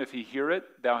alone. If he hear it,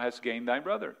 thou hast gained thy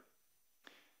brother.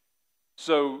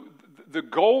 So the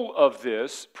goal of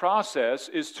this process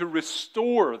is to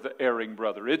restore the erring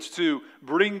brother. It's to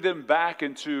bring them back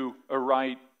into a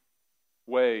right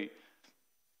way.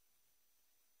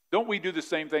 Don't we do the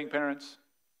same thing, parents?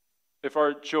 If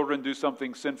our children do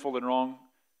something sinful and wrong,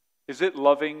 is it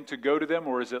loving to go to them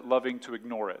or is it loving to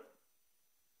ignore it?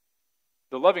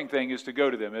 The loving thing is to go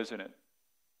to them, isn't it?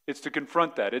 It's to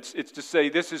confront that. It's to say,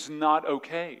 this is not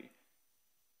okay.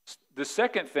 The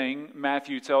second thing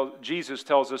Jesus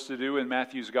tells us to do in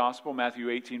Matthew's Gospel, Matthew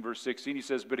 18, verse 16, he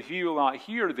says, but if he will not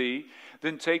hear thee,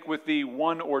 then take with thee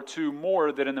one or two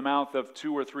more, that in the mouth of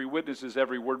two or three witnesses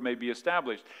every word may be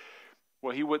established.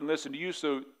 Well, he wouldn't listen to you,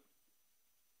 so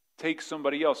take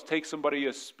somebody else. Take somebody,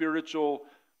 a spiritual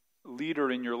leader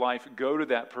in your life. Go to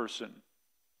that person.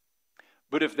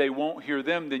 But if they won't hear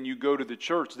them, then you go to the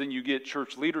church. Then you get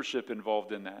church leadership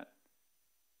involved in that.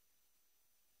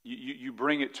 You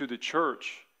bring it to the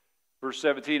church. Verse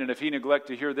 17, and if he neglect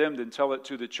to hear them, then tell it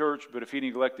to the church. But if he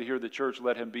neglect to hear the church,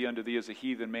 let him be unto thee as a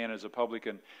heathen man, as a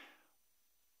publican.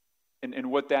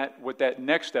 And what that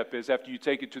next step is, after you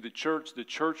take it to the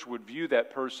church would view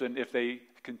that person, if they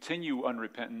continue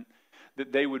unrepentant,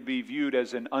 that they would be viewed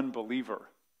as an unbeliever.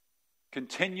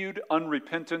 Continued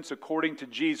unrepentance, according to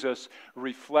Jesus,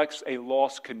 reflects a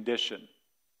lost condition.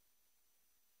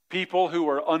 People who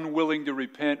are unwilling to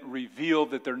repent reveal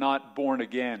that they're not born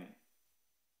again.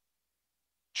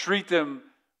 Treat them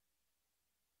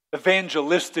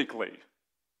evangelistically.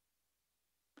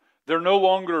 They're no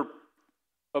longer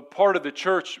a part of the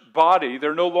church body.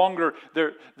 They're no longer,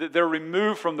 they're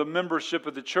removed from the membership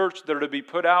of the church. They're to be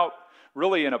put out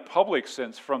really in a public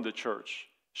sense from the church.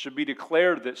 It should be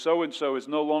declared that so-and-so is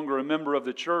no longer a member of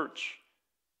the church.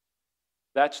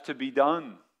 That's to be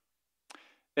done.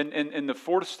 And the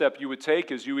fourth step you would take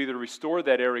is you either restore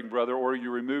that erring brother or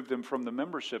you remove them from the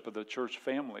membership of the church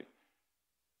family.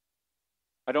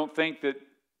 I don't think that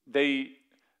they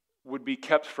would be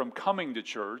kept from coming to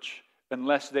church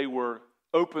unless they were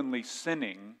openly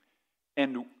sinning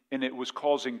and it was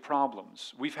causing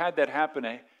problems. We've had that happen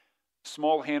a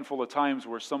small handful of times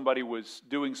where somebody was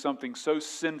doing something so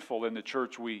sinful in the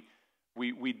church we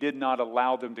did not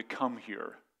allow them to come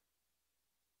here.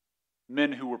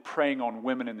 Men who were preying on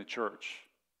women in the church.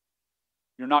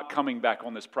 You're not coming back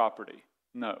on this property.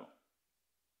 No.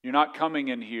 You're not coming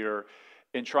in here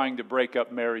and trying to break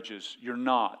up marriages. You're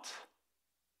not.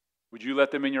 Would you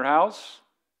let them in your house?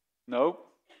 Nope.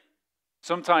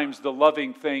 Sometimes the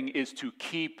loving thing is to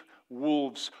keep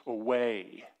wolves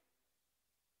away.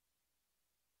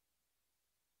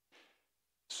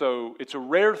 So it's a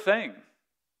rare thing,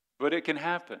 but it can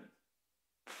happen.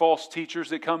 False teachers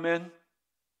that come in,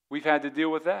 we've had to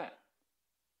deal with that.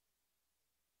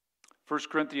 1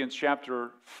 Corinthians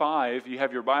chapter 5, you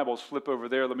have your Bibles, flip over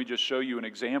there. Let me just show you an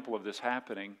example of this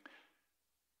happening.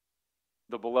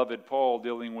 The beloved Paul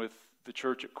dealing with the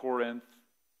church at Corinth.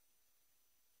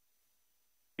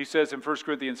 He says in 1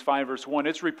 Corinthians 5 verse 1,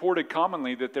 it's reported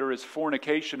commonly that there is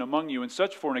fornication among you, and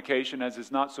such fornication as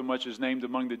is not so much as named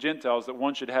among the Gentiles, that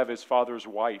one should have his father's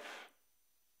wife.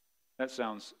 That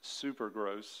sounds super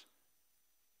gross.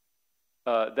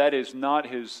 That is not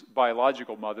his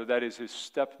biological mother, that is his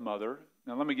stepmother.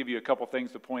 Now let me give you a couple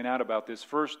things to point out about this.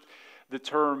 First, the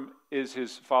term is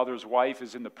his father's wife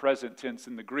is in the present tense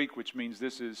in the Greek, which means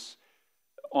this is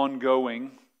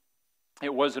ongoing.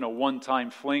 It wasn't a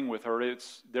one-time fling with her.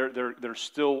 They're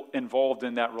still involved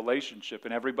in that relationship,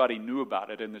 and everybody knew about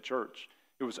it in the church.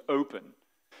 It was open.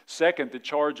 Second, the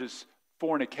charge is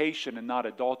fornication and not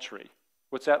adultery.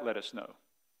 What's that let us know?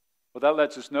 Well, that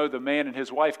lets us know the man and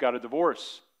his wife got a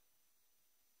divorce.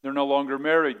 They're no longer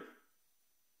married.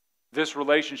 This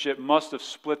relationship must have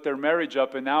split their marriage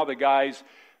up, and now the guy's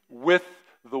with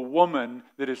the woman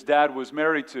that his dad was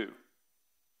married to.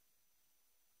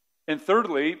 And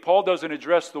thirdly, Paul doesn't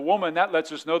address the woman. That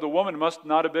lets us know the woman must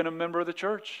not have been a member of the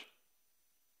church.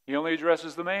 He only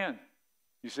addresses the man.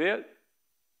 You see it?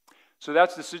 So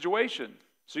that's the situation.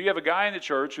 So you have a guy in the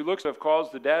church who looks to have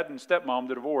caused the dad and stepmom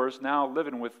to divorce, now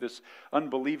living with this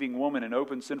unbelieving woman in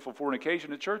open sinful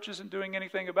fornication. The church isn't doing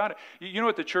anything about it. You know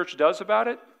what the church does about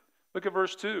it? Look at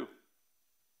verse 2.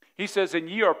 He says, and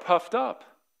ye are puffed up.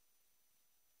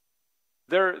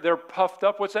 They're puffed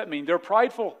up. What's that mean? They're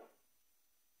prideful.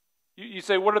 You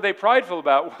say, what are they prideful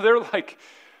about? Well, they're like,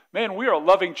 man, we are a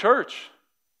loving church.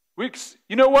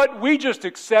 You know what? We just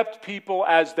accept people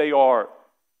as they are.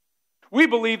 We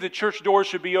believe the church doors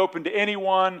should be open to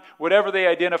anyone, whatever they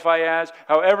identify as,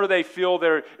 however they feel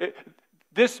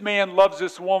this man loves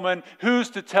this woman. Who's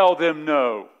to tell them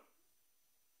no?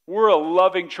 We're a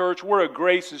loving church. We're a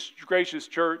gracious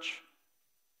church.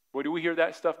 Boy, do we hear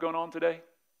that stuff going on today?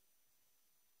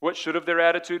 What should have their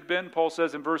attitude been? Paul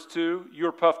says in verse 2,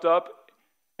 you're puffed up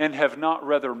and have not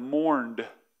rather mourned.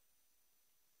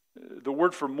 The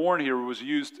word for mourn here was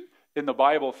used in the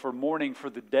Bible for mourning for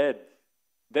the dead.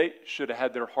 They should have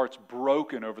had their hearts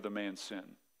broken over the man's sin.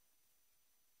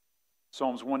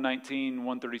 Psalms 119,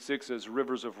 136 says,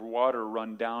 rivers of water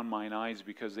run down mine eyes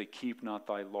because they keep not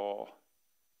thy law.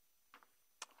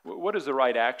 What is the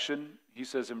right action? He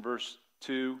says in verse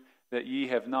 2, that ye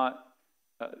have not,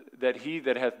 that he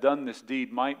that hath done this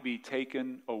deed might be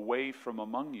taken away from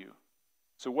among you.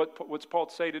 So what's Paul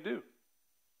say to do?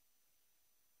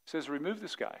 He says, remove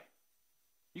this guy.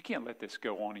 You can't let this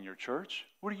go on in your church.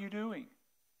 What are you doing?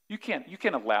 You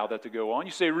can't allow that to go on.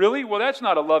 You say, really? Well, that's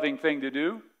not a loving thing to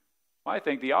do. I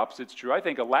think the opposite's true. I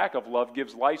think a lack of love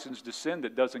gives license to sin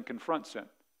that doesn't confront sin.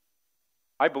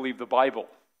 I believe the Bible.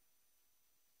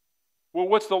 Well,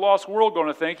 what's the lost world going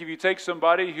to think if you take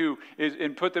somebody who is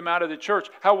and put them out of the church?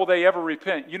 How will they ever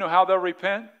repent? You know how they'll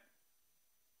repent?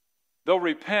 They'll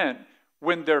repent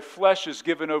when their flesh is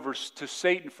given over to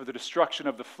Satan for the destruction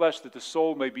of the flesh, that the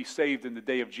soul may be saved in the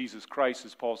day of Jesus Christ,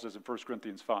 as Paul says in 1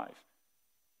 Corinthians 5.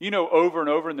 You know, over and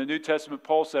over in the New Testament,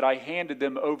 Paul said, I handed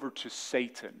them over to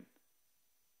Satan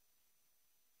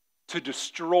to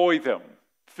destroy them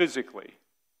physically.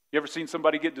 You ever seen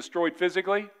somebody get destroyed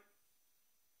physically?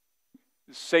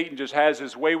 Satan just has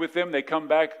his way with them. They come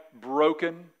back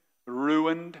broken,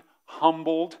 ruined,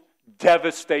 humbled,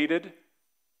 devastated.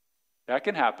 That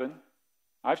can happen.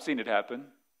 I've seen it happen.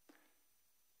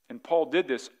 And Paul did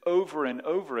this over and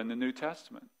over in the New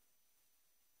Testament.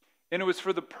 And it was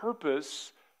for the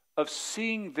purpose of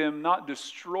seeing them not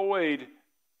destroyed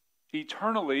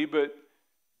eternally, but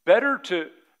better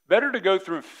to go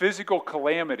through physical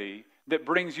calamity that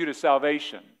brings you to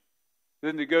salvation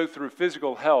than to go through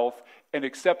physical health and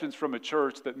acceptance from a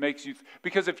church that makes you...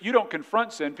 Because if you don't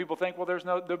confront sin, people think, well, there's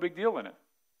no big deal in it.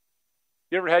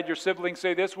 You ever had your sibling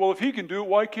say this? Well, if he can do it,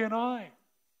 why can't I?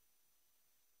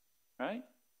 Right?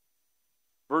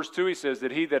 Verse 2, he says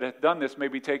that he that hath done this may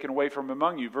be taken away from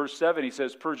among you. Verse 7, he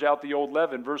says, purge out the old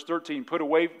leaven. Verse 13, put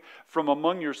away from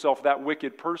among yourself that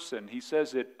wicked person. He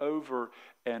says it over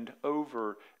and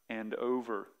over and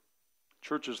over.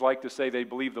 Churches like to say they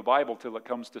believe the Bible till it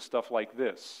comes to stuff like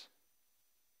this.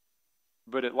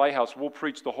 But at Lighthouse, we'll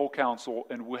preach the whole counsel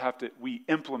and we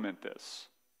implement this.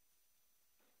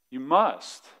 You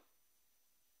must.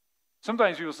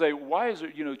 Sometimes people say, why is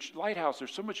there, Lighthouse,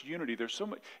 there's so much unity, there's so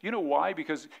much. You know why?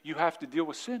 Because you have to deal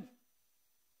with sin.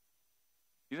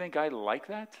 You think I like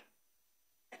that?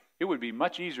 It would be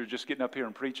much easier just getting up here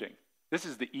and preaching. This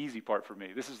is the easy part for me.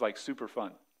 This is like super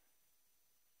fun.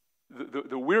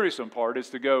 The wearisome part is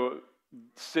to go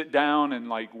sit down and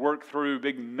like work through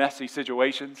big messy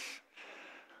situations.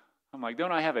 I'm like,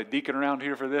 don't I have a deacon around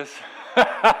here for this?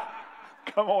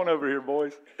 Come on over here,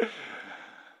 boys.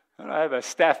 Don't I have a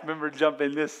staff member jump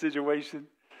in this situation?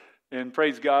 And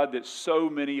praise God that so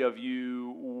many of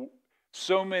you,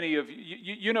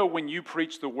 you know, when you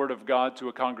preach the Word of God to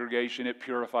a congregation, it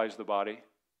purifies the body.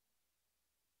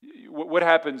 What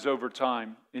happens over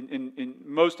time, and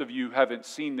most of you haven't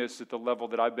seen this at the level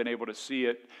that I've been able to see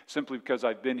it, simply because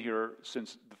I've been here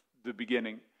since the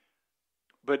beginning.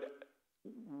 But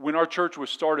when our church was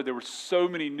started, there were so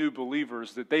many new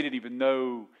believers that they didn't even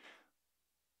know.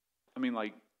 I mean,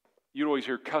 like, you'd always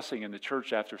hear cussing in the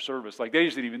church after service. Like, they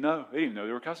just didn't even know. They didn't even know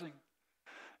they were cussing.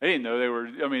 They didn't know they were,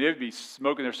 I mean, they'd be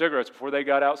smoking their cigarettes before they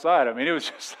got outside. I mean, it was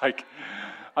just like,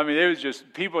 it was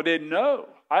just, people didn't know.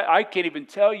 I can't even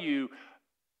tell you,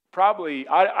 probably,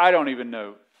 I don't even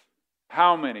know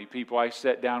how many people I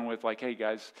sat down with, like, hey,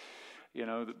 guys, you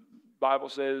know, the Bible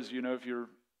says, you know, if you're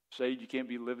saved, you can't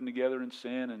be living together in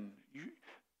sin. And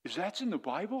is that in the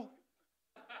Bible?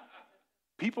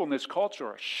 People in this culture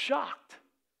are shocked.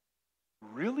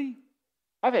 Really?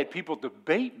 I've had people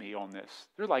debate me on this.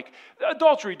 They're like,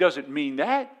 adultery doesn't mean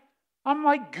that. I'm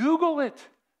like, Google it.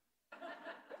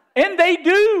 And they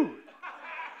do.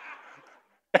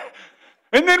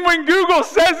 And then when Google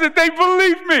says it, they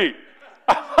believe me.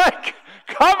 I'm like,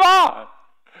 come on.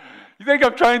 You think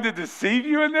I'm trying to deceive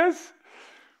you in this?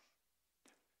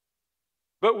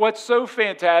 But what's so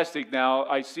fantastic now,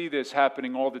 I see this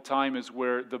happening all the time, is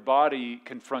where the body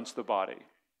confronts the body.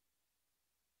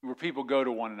 Where people go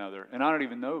to one another, and I don't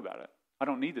even know about it. I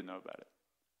don't need to know about it.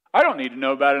 I don't need to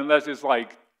know about it unless it's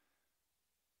like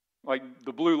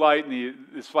the blue light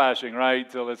is flashing, right?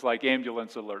 Till it's like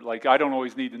ambulance alert. Like, I don't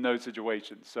always need to know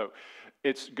situations. So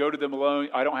it's go to them alone.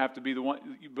 I don't have to be the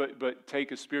one, but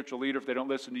take a spiritual leader if they don't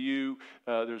listen to you.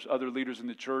 There's other leaders in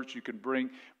the church you can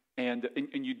bring, and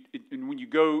when you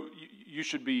go, you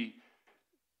should be.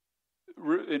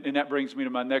 And that brings me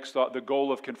to my next thought, the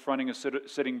goal of confronting a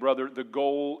sitting brother. The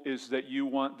goal is that you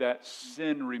want that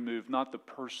sin removed, not the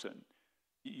person.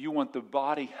 You want the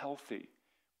body healthy.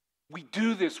 We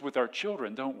do this with our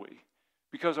children, don't we?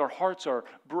 Because our hearts are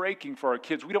breaking for our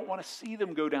kids. We don't want to see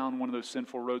them go down one of those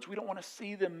sinful roads. We don't want to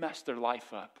see them mess their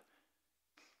life up.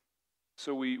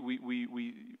 So we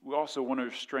also want to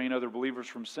restrain other believers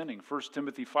from sinning. 1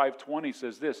 Timothy 5:20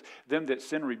 says this, them that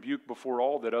sin rebuke before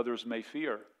all, that others may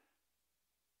fear.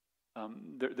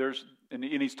 And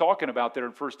he's talking about there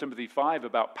in 1 Timothy 5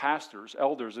 about pastors,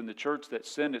 elders in the church that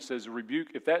sin. It says rebuke.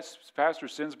 If that pastor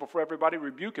sins before everybody,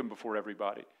 rebuke him before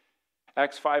everybody.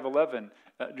 Acts 5:11.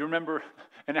 Do you remember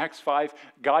in Acts 5,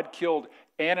 God killed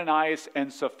Ananias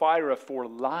and Sapphira for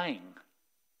lying.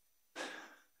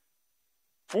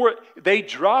 For they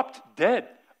dropped dead.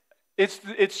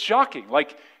 It's shocking.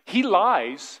 Like, he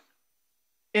lies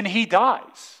and he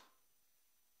dies.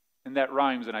 And that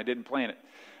rhymes, and I didn't plan it.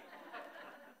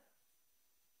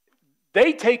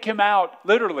 They take him out,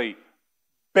 literally,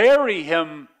 bury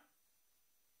him.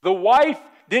 The wife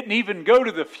didn't even go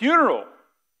to the funeral.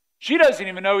 She doesn't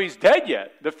even know he's dead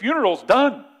yet. The funeral's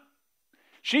done.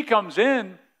 She comes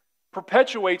in,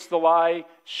 perpetuates the lie.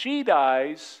 She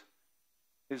dies,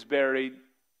 is buried.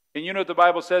 And you know what the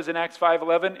Bible says in Acts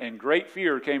 5:11? And great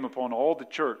fear came upon all the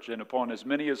church and upon as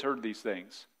many as heard these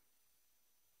things.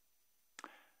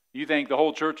 You think the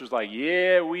whole church was like,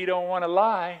 yeah, we don't want to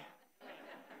lie.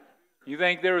 You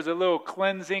think there was a little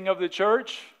cleansing of the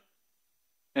church?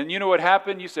 And you know what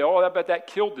happened? You say, oh, I bet that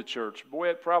killed the church. Boy,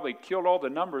 it probably killed all the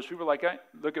numbers. People are like,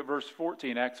 look at verse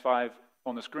 14, Acts 5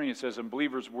 on the screen. It says, and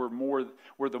believers were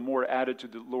the more added to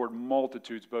the Lord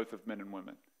multitudes, both of men and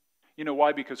women. You know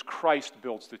why? Because Christ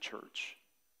builds the church.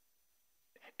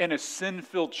 And a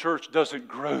sin-filled church doesn't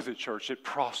grow the church. It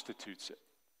prostitutes it.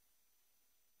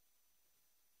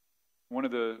 One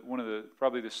of the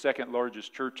probably the second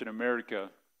largest church in America,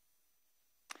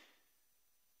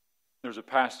 there's a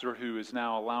pastor who is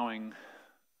now allowing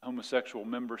homosexual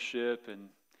membership,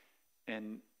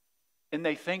 and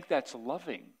they think that's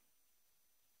loving.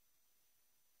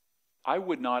 I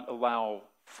would not allow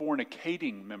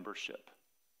fornicating membership.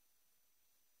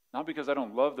 Not because I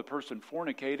don't love the person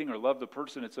fornicating or love the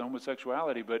person it's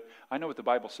homosexuality, but I know what the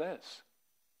Bible says.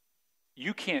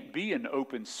 You can't be in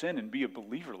open sin and be a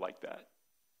believer like that.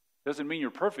 Doesn't mean you're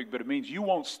perfect, but it means you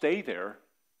won't stay there.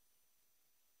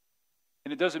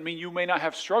 And it doesn't mean you may not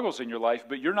have struggles in your life,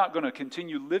 but you're not going to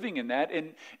continue living in that.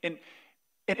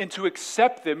 And to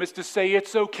accept them is to say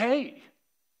it's okay.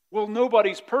 Well,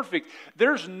 nobody's perfect.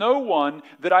 There's no one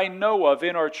that I know of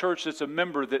in our church that's a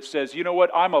member that says, you know what,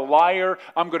 I'm a liar,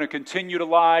 I'm going to continue to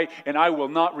lie, and I will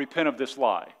not repent of this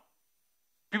lie.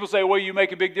 People say, well, you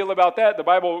make a big deal about that. The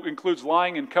Bible includes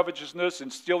lying and covetousness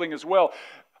and stealing as well.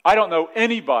 I don't know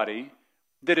anybody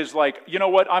that is like, you know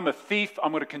what, I'm a thief,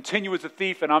 I'm going to continue as a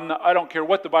thief, and I don't care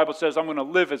what the Bible says, I'm going to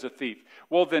live as a thief.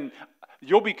 Well, then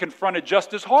you'll be confronted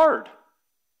just as hard.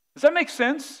 Does that make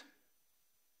sense?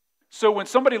 So when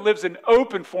somebody lives in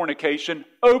open fornication,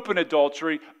 open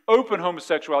adultery, open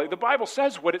homosexuality, the Bible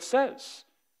says what it says.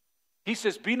 He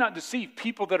says, be not deceived.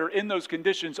 People that are in those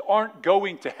conditions aren't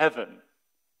going to heaven.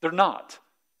 They're not.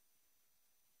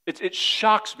 It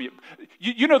shocks me.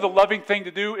 You know the loving thing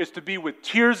to do is to be with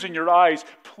tears in your eyes,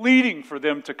 pleading for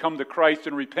them to come to Christ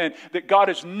and repent, that God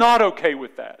is not okay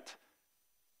with that.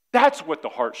 That's what the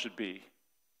heart should be.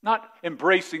 Not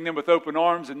embracing them with open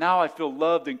arms, and now I feel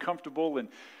loved and comfortable, and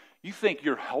you think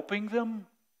you're helping them?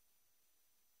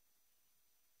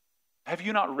 Have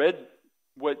you not read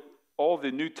what all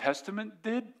the New Testament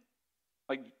did?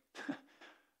 Like,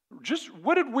 just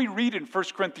what did we read in 1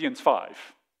 Corinthians 5?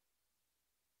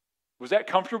 Was that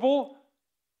comfortable?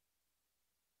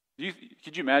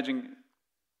 Could you imagine?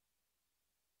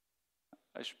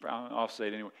 I'll say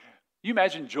it anyway. You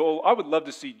imagine Joel? I would love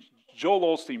to see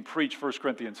Joel Osteen preach 1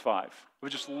 Corinthians 5. I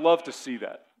would just love to see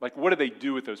that. Like, what do they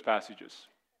do with those passages?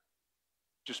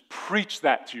 Just preach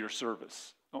that to your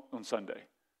service on Sunday.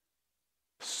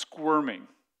 Squirming.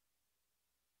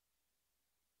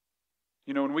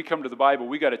 You know, when we come to the Bible,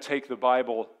 we got to take the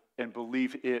Bible and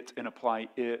believe it and apply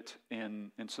it. And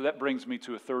so that brings me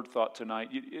to a third thought tonight.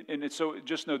 So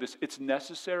just know this, it's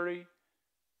necessary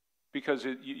because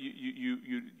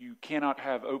you cannot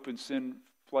have open sin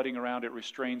flooding around. It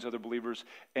restrains other believers.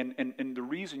 And the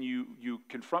reason you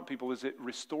confront people is it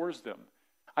restores them.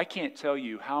 I can't tell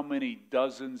you how many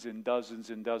dozens and dozens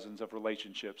and dozens of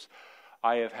relationships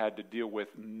I have had to deal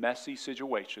with messy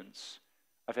situations.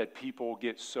 I've had people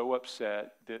get so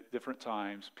upset at different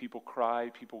times. People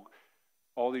cry,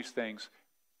 all these things.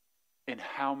 And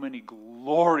how many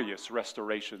glorious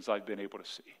restorations I've been able to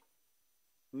see.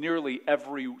 Nearly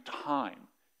every time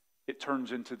it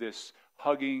turns into this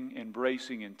hugging,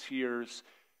 embracing, and tears,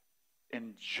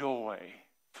 and joy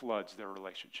floods their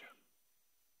relationship.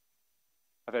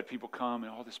 I've had people come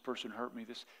and, this person hurt me.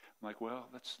 I'm like, well,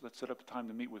 let's set up a time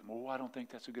to meet with them. Well, I don't think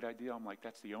that's a good idea. I'm like,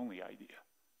 that's the only idea.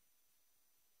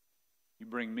 You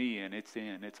bring me in, it's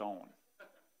on.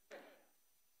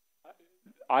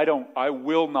 I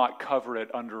will not cover it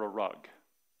under a rug.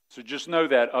 So just know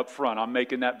that up front. I'm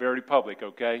making that very public,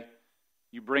 okay?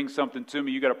 You bring something to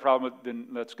me, you got a problem, then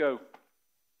let's go.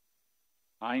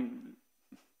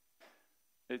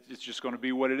 It's just going to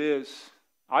be what it is.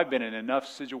 I've been in enough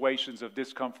situations of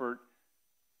discomfort.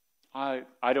 I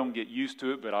don't get used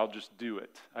to it, but I'll just do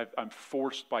it. I'm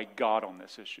forced by God on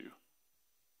this issue.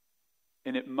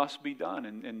 And it must be done.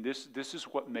 And this is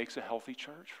what makes a healthy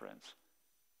church, friends.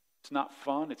 It's not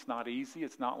fun. It's not easy.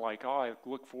 It's not like, I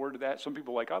look forward to that. Some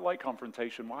people are like, I like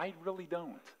confrontation. Well, I really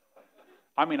don't.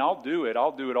 I mean, I'll do it.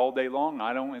 I'll do it all day long.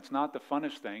 It's not the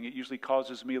funnest thing. It usually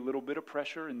causes me a little bit of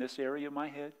pressure in this area of my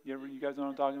head. You guys know what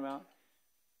I'm talking about?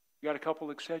 You got a couple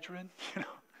Excedrin?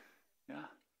 Yeah.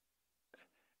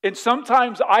 And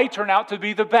sometimes I turn out to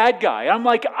be the bad guy. I'm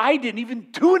like, I didn't even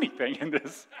do anything in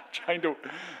this. Trying to...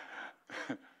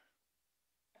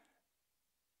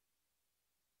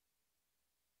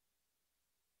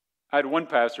 I had one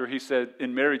pastor, he said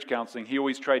in marriage counseling, he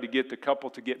always tried to get the couple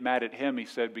to get mad at him, he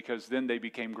said, because then they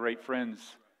became great friends.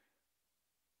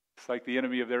 It's like the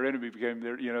enemy of their enemy became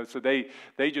their, so they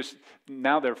just,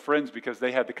 now they're friends because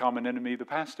they had the common enemy, the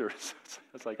pastor.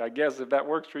 It's like, I guess if that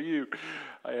works for you,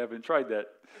 I haven't tried that.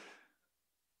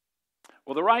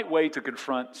 Well, the right way to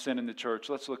confront sin in the church,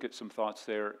 let's look at some thoughts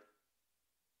there.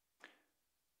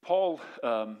 Paul,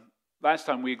 last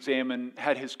time we examined,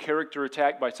 had his character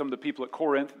attacked by some of the people at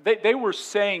Corinth. They were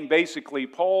saying basically,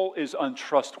 Paul is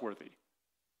untrustworthy.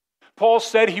 Paul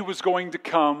said he was going to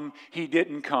come. He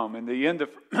didn't come. In the end of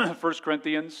 1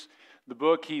 Corinthians, the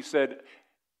book, he said,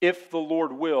 if the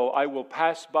Lord will, I will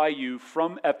pass by you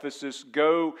from Ephesus,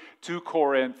 go to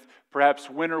Corinth, perhaps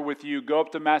winter with you, go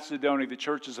up to Macedonia, the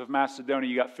churches of Macedonia.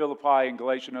 You got Philippi and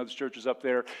Galatia and other churches up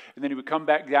there. And then he would come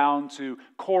back down to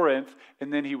Corinth,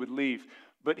 and then he would leave.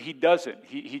 But he doesn't.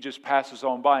 He just passes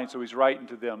on by. And so he's writing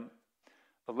to them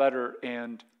a letter.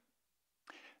 And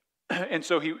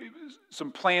so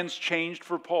some plans changed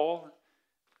for Paul.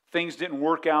 Things didn't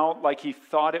work out like he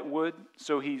thought it would.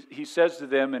 So he says to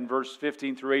them in verse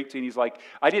 15 through 18, he's like,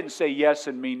 I didn't say yes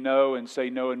and mean no and say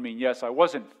no and mean yes. I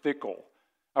wasn't fickle.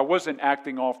 I wasn't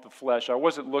acting off the flesh. I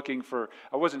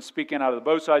wasn't speaking out of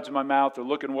both sides of my mouth or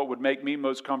looking what would make me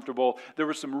most comfortable. There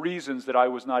were some reasons that I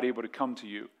was not able to come to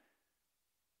you.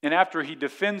 And after he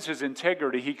defends his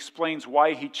integrity, he explains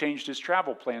why he changed his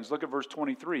travel plans. Look at verse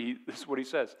 23. This is what he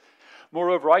says.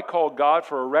 Moreover, I call God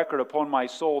for a record upon my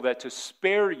soul that to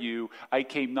spare you I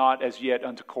came not as yet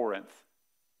unto Corinth.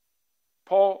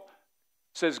 Paul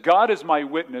says, God is my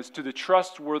witness to the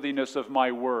trustworthiness of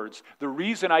my words. The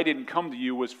reason I didn't come to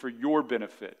you was for your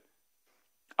benefit.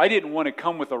 I didn't want to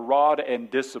come with a rod and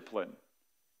discipline.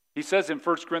 He says in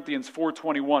 1 Corinthians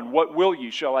 4:21, what will ye?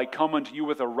 Shall I come unto you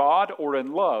with a rod or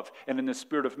in love and in the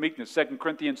spirit of meekness? 2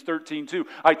 Corinthians 13:2,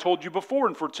 I told you before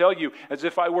and foretell you as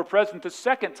if I were present the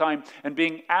second time, and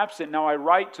being absent now I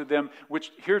write to them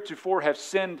which heretofore have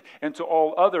sinned, and to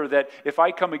all other, that if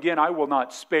I come again I will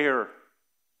not spare.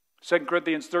 2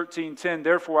 Corinthians 13:10,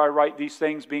 therefore I write these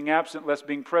things, being absent, lest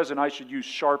being present I should use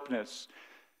sharpness.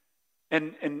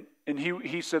 And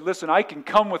he said, listen, I can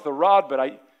come with a rod, but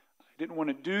I didn't want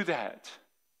to do that.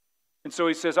 And so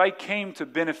he says, I came to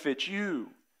benefit you.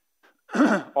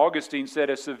 Augustine said,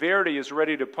 as severity is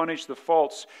ready to punish the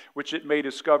faults which it may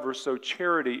discover, so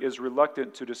charity is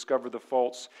reluctant to discover the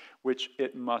faults which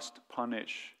it must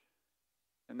punish.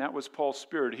 And that was Paul's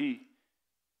spirit. He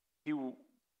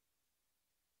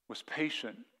was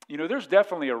patient. You know, there's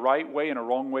definitely a right way and a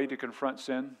wrong way to confront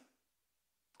sin.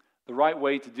 The right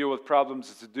way to deal with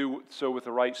problems is to do so with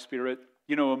the right spirit.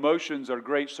 You know, emotions are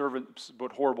great servants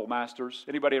but horrible masters.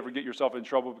 Anybody ever get yourself in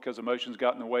trouble because emotions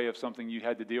got in the way of something you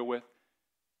had to deal with?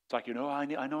 It's like, I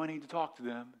know I need to talk to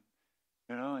them.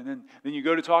 And then you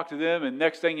go to talk to them, and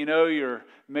next thing you know,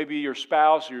 maybe your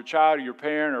spouse or your child or your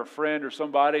parent or a friend or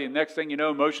somebody, and next thing you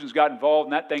know, emotions got involved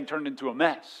and that thing turned into a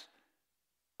mess.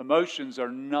 Emotions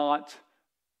are not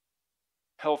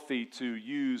healthy to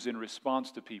use in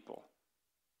response to people.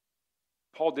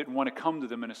 Paul didn't want to come to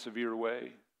them in a severe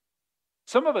way.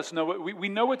 Some of us know we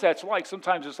know what that's like.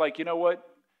 Sometimes it's like, you know what?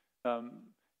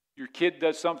 Your kid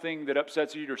does something that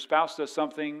upsets you, your spouse does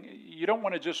something. You don't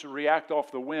want to just react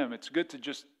off the whim. It's good to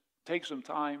just take some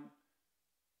time,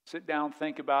 sit down,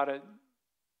 think about it,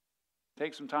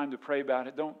 take some time to pray about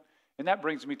it. And that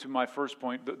brings me to my first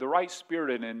point. The right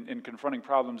spirit in confronting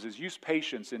problems is use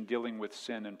patience in dealing with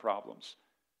sin and problems.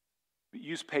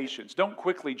 Use patience. Don't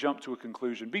quickly jump to a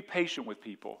conclusion. Be patient with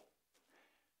people.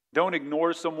 Don't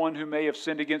ignore someone who may have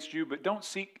sinned against you, but don't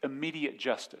seek immediate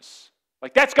justice.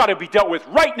 Like, that's got to be dealt with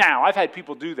right now. I've had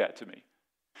people do that to me.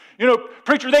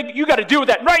 Preacher, you got to deal with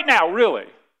that right now, really. Why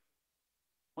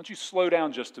don't you slow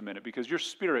down just a minute, because your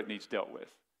spirit needs dealt with.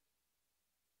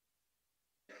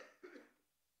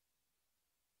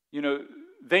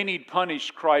 They need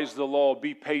punished, cries the law.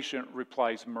 Be patient,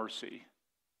 replies mercy.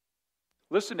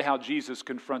 Listen to how Jesus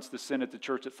confronts the sin at the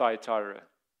church at Thyatira.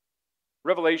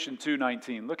 Revelation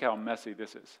 2:19. Look how messy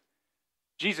this is.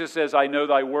 Jesus says, I know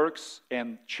thy works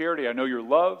and charity. I know your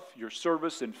love, your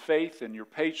service and faith and your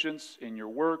patience and your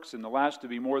works, and the last to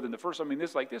be more than the first.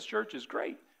 This church is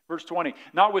great. Verse 20.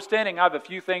 Notwithstanding, I have a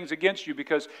few things against you,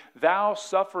 because thou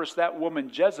sufferest that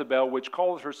woman Jezebel, which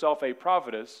calls herself a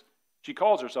prophetess. She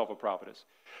calls herself a prophetess.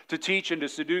 To teach and to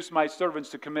seduce my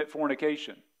servants to commit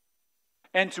fornication,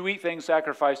 and to eat things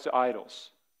sacrificed to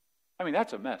idols.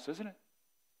 That's a mess, isn't it?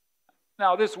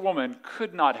 Now, this woman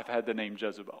could not have had the name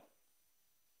Jezebel.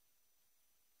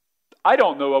 I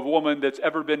don't know of a woman that's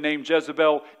ever been named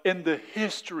Jezebel in the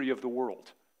history of the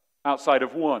world, outside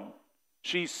of one.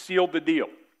 She sealed the deal.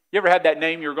 You ever had that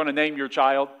name you're going to name your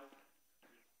child?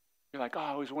 You're like, I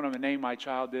always want to name my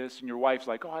child this. And your wife's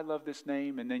like, I love this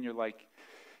name. And then you're like,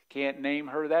 can't name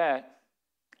her that.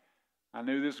 I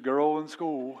knew this girl in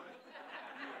school.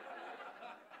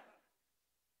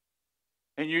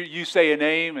 And you say a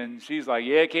name, and she's like,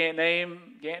 yeah, can't name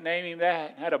him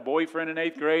that. I had a boyfriend in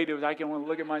 8th grade. It was, I can't want to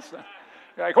look at my son.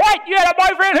 You're like, what? You had a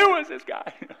boyfriend? Who was this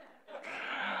guy?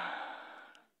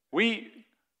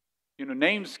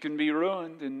 Names can be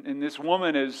ruined. And this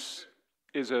woman is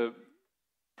a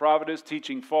prophetess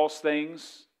teaching false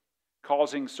things,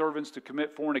 causing servants to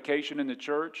commit fornication in the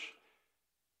church.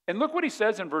 And look what he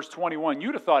says in verse 21.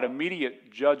 You'd have thought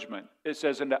immediate judgment. It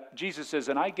says, and Jesus says,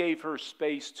 and I gave her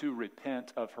space to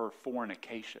repent of her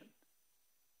fornication.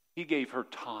 He gave her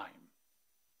time.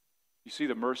 You see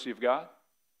the mercy of God?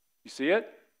 You see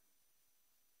it?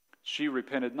 She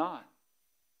repented not.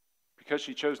 Because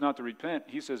she chose not to repent,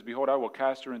 he says, behold, I will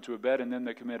cast her into a bed, and them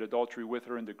that commit adultery with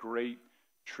her into great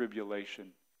tribulation,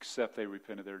 except they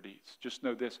repent of their deeds. Just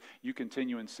know this, you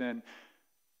continue in sin.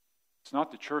 It's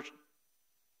not the church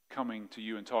coming to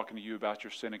you and talking to you about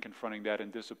your sin and confronting that and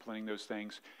disciplining those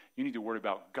things. You need to worry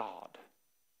about God.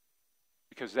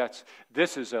 Because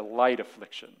this is a light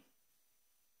affliction.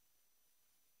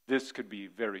 This could be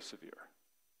very severe.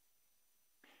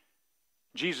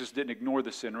 Jesus didn't ignore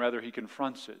the sin, rather he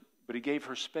confronts it, but he gave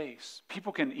her space.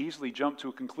 People can easily jump to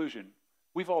a conclusion.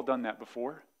 We've all done that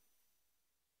before.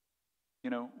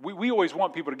 We always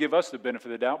want people to give us the benefit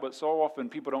of the doubt, but so often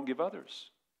people don't give others.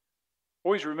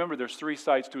 Always remember there's three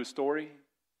sides to a story.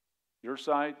 Your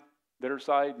side, their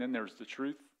side, and then there's the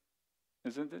truth,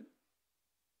 isn't it?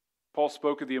 Paul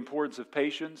spoke of the importance of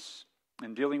patience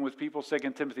in dealing with people.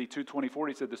 2 Timothy 2:24,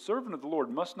 he said, "The servant of the Lord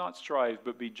must not strive,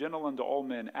 but be gentle unto all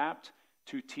men, apt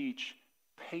to teach,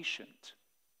 patient."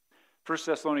 1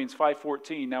 Thessalonians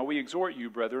 5:14, "Now we exhort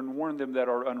you, brethren, warn them that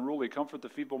are unruly, comfort the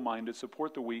feeble-minded,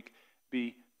 support the weak,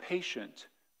 be patient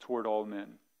toward all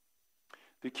men."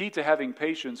 The key to having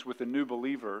patience with a new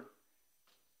believer,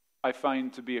 I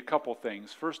find to be a couple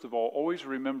things. First of all, always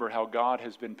remember how God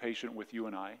has been patient with you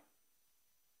and I.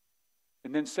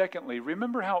 And then secondly,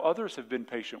 remember how others have been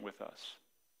patient with us.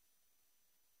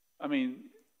 I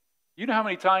mean, you know how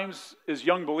many times as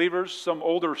young believers, some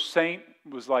older saint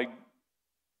was like,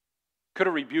 could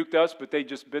have rebuked us, but they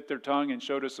just bit their tongue and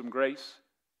showed us some grace?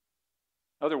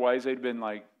 Otherwise, they'd been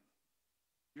like,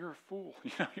 "You're a fool.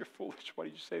 You're foolish. Why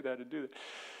did you say that and do that?"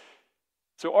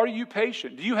 So are you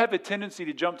patient? Do you have a tendency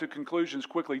to jump to conclusions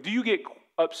quickly? Do you get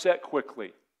upset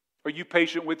quickly? Are you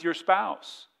patient with your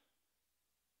spouse?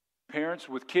 Parents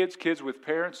with kids, kids with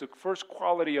parents. The first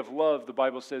quality of love, the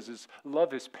Bible says, is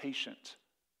love is patient.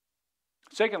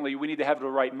 Secondly, we need to have the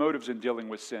right motives in dealing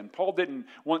with sin. Paul didn't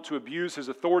want to abuse his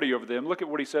authority over them. Look at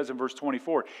what he says in verse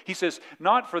 24. He says,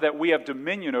 "Not for that we have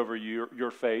dominion over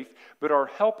your faith, but are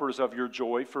helpers of your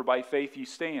joy, for by faith ye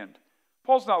stand."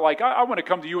 Paul's not like, I want to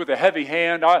come to you with a heavy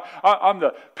hand. I'm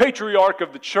the patriarch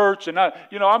of the church, and no,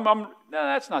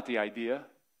 that's not the idea.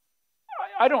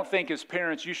 I don't think as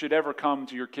parents you should ever come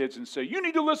to your kids and say, "You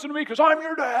need to listen to me because I'm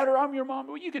your dad or I'm your mom."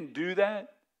 Well, you can do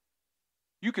that.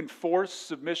 You can force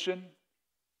submission.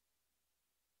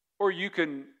 Or you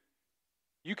can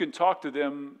talk to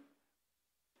them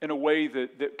in a way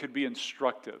that could be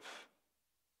instructive.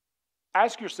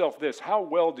 Ask yourself this: how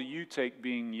well do you take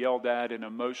being yelled at in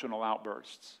emotional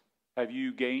outbursts? Have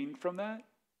you gained from that?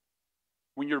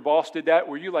 When your boss did that,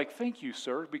 were you like, "Thank you,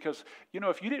 sir, because,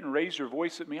 if you didn't raise your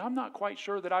voice at me, I'm not quite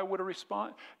sure that I would have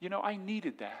responded. I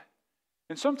needed that."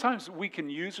 And sometimes we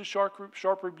can use a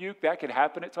sharp rebuke. That could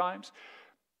happen at times.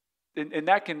 And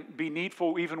that can be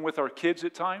needful even with our kids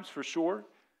at times, for sure.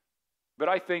 But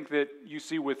I think that you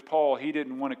see with Paul, he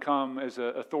didn't want to come as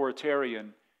an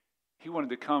authoritarian. He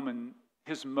wanted to come, and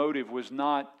his motive was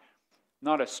not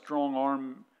a strong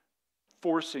arm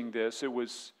forcing this. It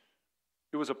was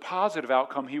a positive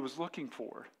outcome he was looking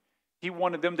for. He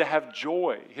wanted them to have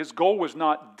joy. His goal was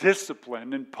not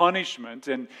discipline and punishment,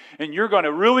 and you're going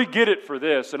to really get it for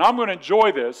this, and I'm going to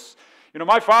enjoy this.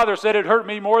 My father said it hurt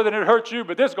me more than it hurt you,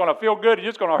 but this is going to feel good and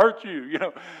it's going to hurt you.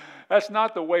 That's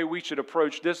not the way we should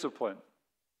approach discipline. I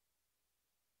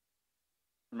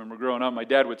remember growing up, my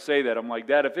dad would say that. I'm like,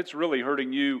 "Dad, if it's really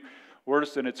hurting you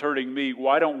worse than it's hurting me,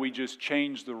 why don't we just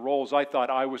change the roles? I thought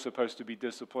I was supposed to be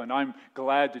disciplined. I'm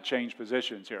glad to change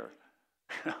positions here.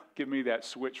 Give me that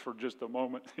switch for just a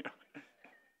moment."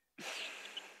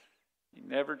 He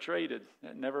never traded.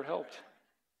 That never helped.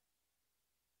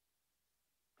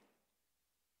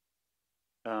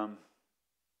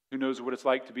 Who knows what it's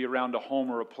like to be around a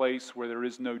home or a place where there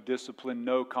is no discipline,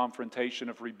 no confrontation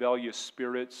of rebellious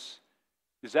spirits?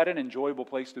 Is that an enjoyable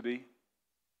place to be?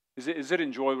 Is it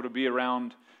enjoyable to be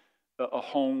around a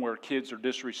home where kids are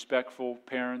disrespectful,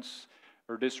 parents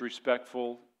are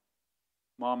disrespectful,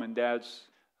 mom and dad's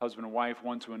husband and wife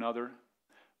one to another?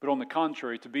 But on the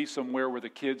contrary, to be somewhere where the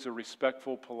kids are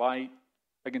respectful, polite,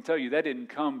 I can tell you that didn't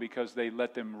come because they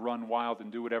let them run wild and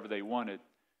do whatever they wanted.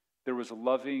 There was a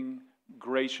loving,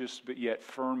 gracious, but yet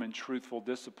firm and truthful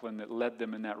discipline that led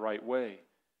them in that right way.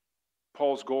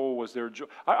 Paul's goal was their joy.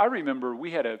 I remember we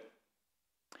had a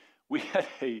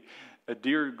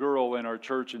dear girl in our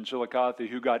church in Chillicothe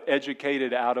who got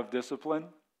educated out of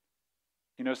discipline.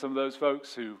 Some of those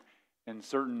folks who, in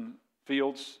certain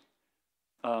fields,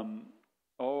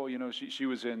 she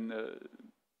was in a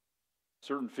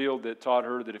certain field that taught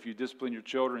her that if you discipline your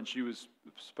children, she was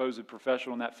a supposed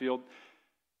professional in that field.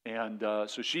 And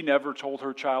so she never told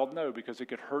her child no because it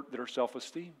could hurt their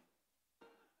self-esteem.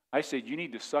 I said, "You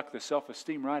need to suck the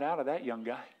self-esteem right out of that young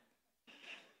guy.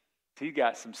 He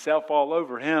got some self all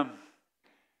over him."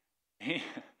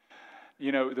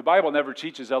 The Bible never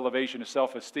teaches elevation of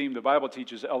self-esteem. The Bible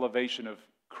teaches elevation of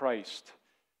Christ.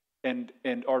 And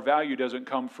our value doesn't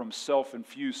come from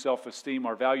self-infused self-esteem.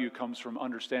 Our value comes from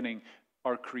understanding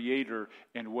our Creator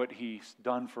and what He's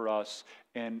done for us.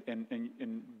 And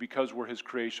because we're His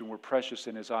creation, we're precious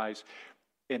in His eyes.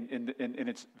 And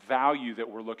it's value that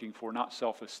we're looking for, not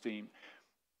self-esteem.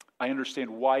 I understand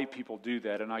why people do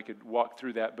that, and I could walk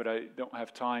through that, but I don't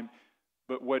have time.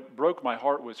 But what broke my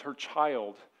heart was her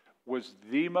child was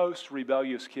the most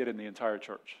rebellious kid in the entire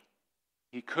church.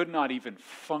 He could not even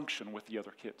function with the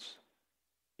other kids.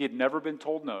 He had never been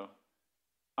told no.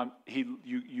 He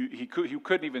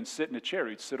couldn't even sit in a chair.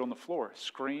 He'd sit on the floor,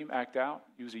 scream, act out.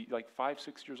 He was like 5,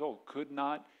 6 years old. Could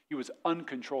not. He was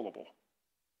uncontrollable.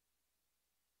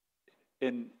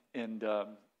 And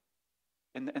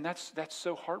that's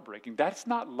so heartbreaking. That's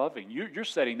not loving. You're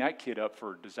setting that kid up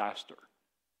for disaster,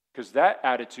 because that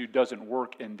attitude doesn't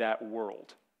work in that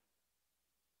world.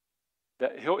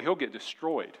 That he'll get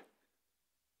destroyed.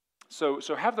 So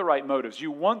have the right motives.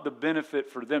 You want the benefit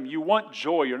for them. You want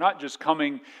joy. You're not just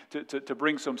coming to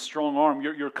bring some strong arm.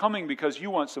 You're coming because you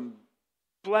want some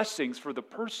blessings for the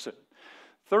person.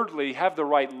 Thirdly, have the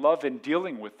right love in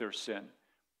dealing with their sin.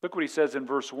 Look what he says in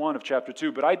verse 1 of chapter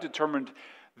 2. But I determined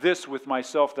this with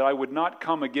myself, that I would not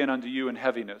come again unto you in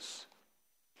heaviness.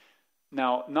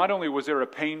 Now, not only was there a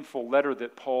painful letter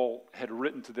that Paul had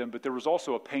written to them, but there was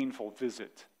also a painful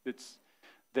visit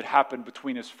that happened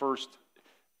between his first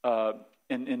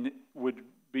and would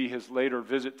be his later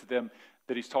visit to them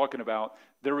that he's talking about.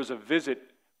 There was a visit.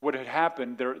 What had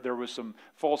happened, there was some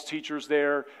false teachers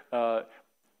there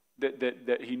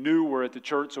that he knew were at the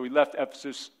church, so he left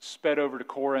Ephesus, sped over to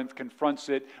Corinth, confronts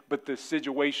it, but the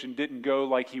situation didn't go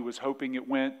like he was hoping it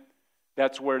went.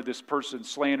 That's where this person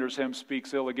slanders him,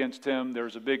 speaks ill against him.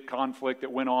 There's a big conflict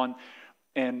that went on,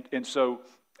 and so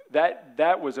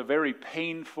that was a very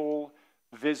painful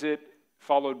visit,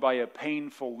 followed by a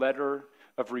painful letter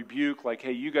of rebuke, like,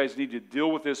 hey, you guys need to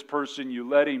deal with this person. You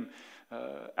let him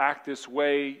act this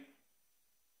way.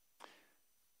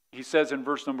 He says in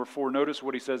verse number 4, notice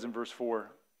what he says in verse 4.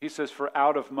 He says, for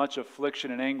out of much affliction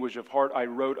and anguish of heart I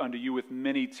wrote unto you with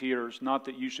many tears, not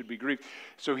that you should be grieved.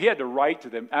 So he had to write to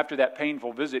them after that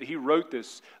painful visit. He wrote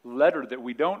this letter that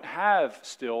we don't have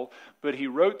still, but he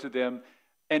wrote to them.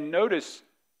 And notice,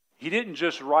 he didn't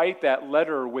just write that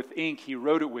letter with ink, he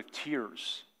wrote it with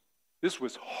tears. This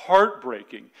was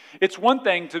heartbreaking. It's one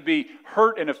thing to be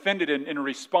hurt and offended and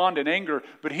respond in anger,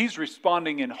 but he's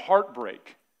responding in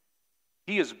heartbreak.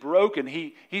 He is broken.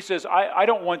 He says, I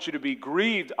don't want you to be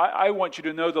grieved. I want you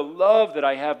to know the love that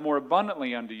I have more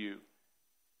abundantly unto you.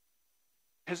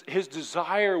 His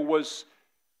desire was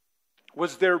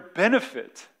their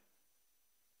benefit.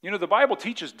 You know, the Bible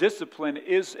teaches discipline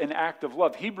is an act of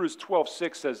love. Hebrews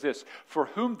 12:6 says this, for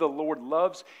whom the Lord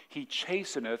loves, he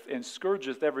chasteneth and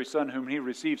scourgeth every son whom he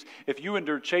receives. If you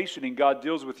endure chastening, God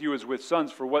deals with you as with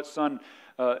sons. For what son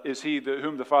is he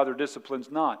whom the Father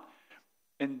disciplines not?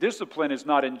 And discipline is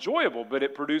not enjoyable, but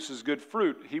it produces good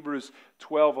fruit. Hebrews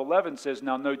 12:11 says,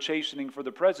 now no chastening for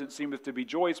the present seemeth to be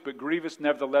joyous, but grievous.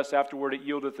 Nevertheless, afterward it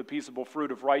yieldeth the peaceable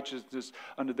fruit of righteousness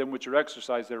unto them which are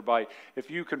exercised thereby. If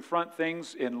you confront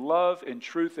things in love, in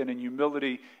truth, and in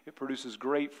humility, it produces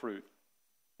great fruit.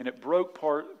 And it broke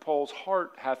Paul's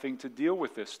heart having to deal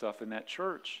with this stuff in that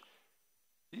church.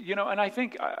 You know, and I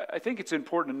think it's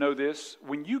important to know this.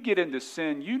 When you get into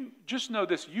sin, you just know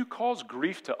this, you cause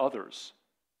grief to others.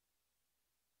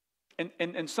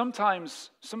 And sometimes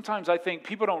I think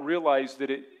people don't realize that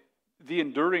the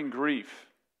enduring grief,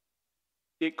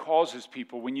 it causes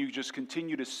people when you just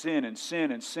continue to sin and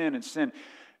sin and sin and sin.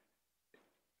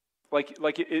 Like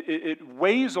it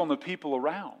weighs on the people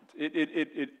around.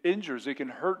 It injures, it can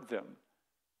hurt them.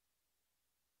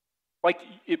 Like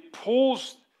it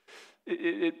pulls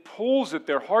at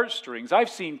their heartstrings. I've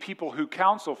seen people who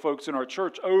counsel folks in our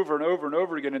church over and over and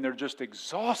over again, and they're just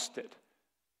exhausted.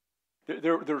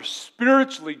 They're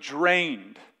spiritually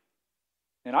drained.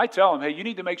 And I tell them, hey, you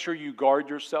need to make sure you guard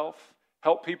yourself,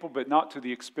 help people, but not to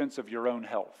the expense of your own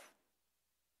health.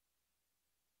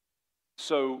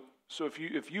 So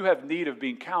if you have need of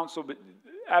being counseled, but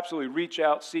absolutely reach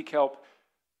out, seek help.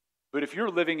 But if you're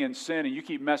living in sin and you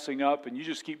keep messing up and you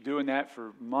just keep doing that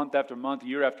for month after month,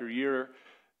 year after year,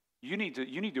 you need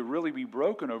to really be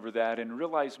broken over that and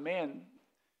realize, man,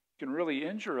 you can really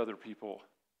injure other people.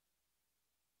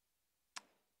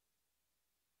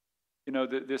 You know,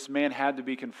 this man had to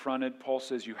be confronted. Paul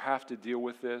says you have to deal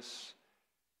with this.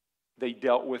 They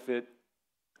dealt with it.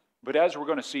 But as we're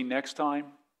going to see next time,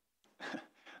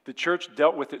 the church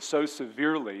dealt with it so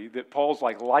severely that Paul's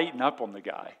like lighting up on the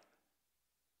guy.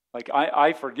 Like,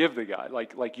 I forgive the guy.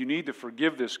 Like you need to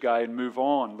forgive this guy and move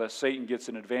on lest Satan gets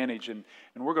an advantage. And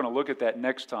we're going to look at that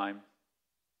next time.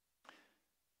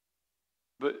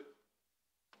 But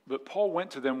Paul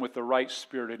went to them with the right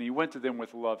spirit, and he went to them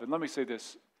with love. And let me say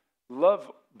this.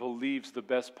 Love believes the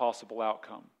best possible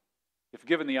outcome. If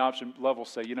given the option, love will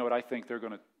say, you know what, I think this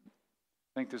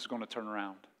is going to turn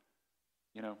around.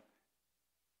 You know.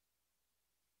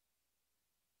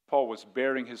 Paul was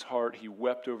bearing his heart. He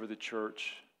wept over the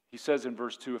church. He says in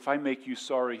verse 2, if I make you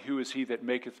sorry, who is he that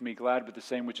maketh me glad but the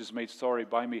same which is made sorry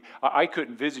by me? I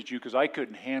couldn't visit you because I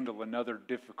couldn't handle another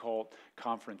difficult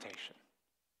confrontation.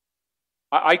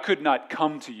 I could not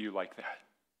come to you like that.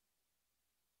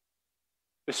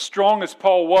 As strong as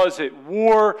Paul was, it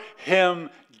wore him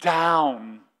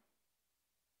down.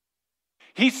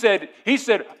 He said,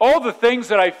 all the things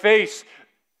that I face,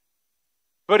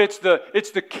 but it's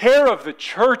the care of the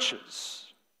churches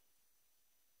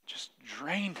just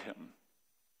drained him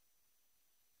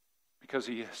because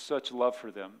he has such love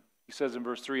for them. He says in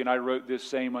verse 3, and I wrote this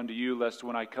same unto you, lest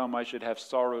when I come I should have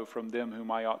sorrow from them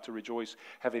whom I ought to rejoice,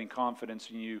 having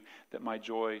confidence in you that my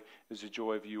joy is the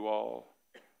joy of you all.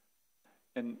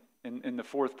 And the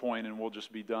fourth point, and we'll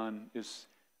just be done, is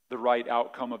the right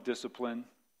outcome of discipline.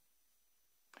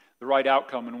 The right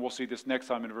outcome, and we'll see this next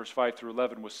time in verse 5 through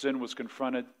 11, was sin was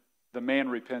confronted. The man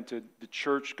repented. The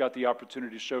church got the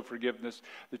opportunity to show forgiveness.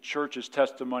 The church's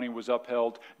testimony was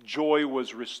upheld. Joy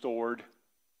was restored.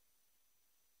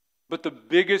 But the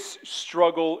biggest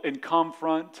struggle in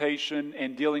confrontation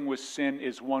and dealing with sin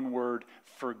is one word: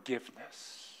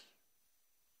 forgiveness.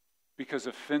 Because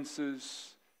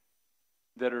offenses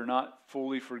that are not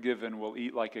fully forgiven will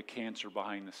eat like a cancer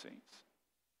behind the scenes.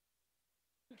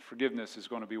 Forgiveness is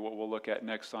going to be what we'll look at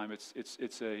next time.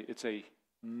 It's a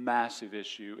massive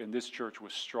issue, and this church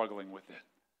was struggling with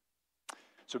it.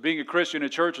 So being a Christian in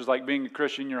church is like being a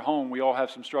Christian in your home. We all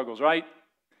have some struggles, right?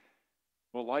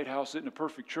 Well, Lighthouse isn't a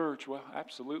perfect church. Well,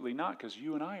 absolutely not, because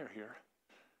you and I are here.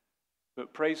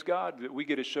 But praise God that we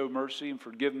get to show mercy and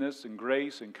forgiveness and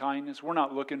grace and kindness. We're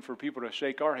not looking for people to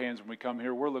shake our hands when we come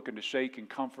here. We're looking to shake and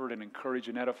comfort and encourage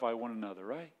and edify one another,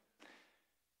 right?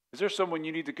 Is there someone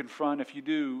you need to confront? If you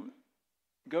do,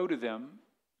 go to them.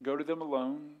 Go to them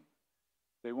alone.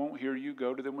 If they won't hear you,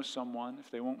 go to them with someone.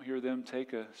 If they won't hear them,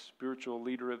 take a spiritual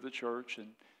leader of the church and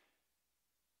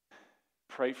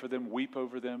pray for them, weep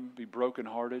over them, be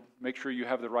brokenhearted. Make sure you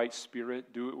have the right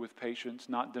spirit. Do it with patience,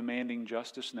 not demanding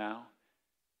justice now.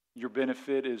 Your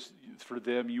benefit is for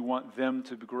them. You want them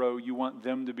to grow. You want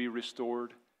them to be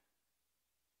restored.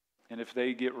 And if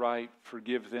they get right,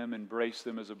 forgive them, embrace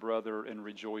them as a brother, and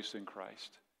rejoice in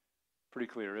Christ. Pretty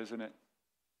clear, isn't it?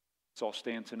 Let's all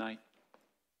stand tonight.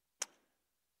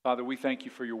 Father, we thank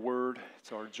you for your word.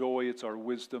 It's our joy. It's our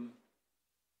wisdom.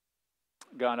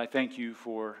 God, I thank you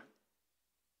for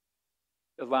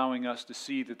allowing us to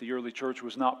see that the early church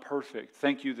was not perfect.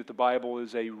 Thank you that the Bible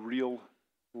is a real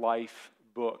life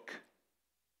book.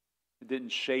 It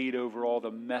didn't shade over all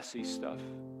the messy stuff.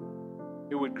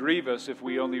 It would grieve us if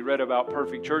we only read about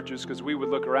perfect churches, because we would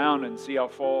look around and see how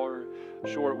far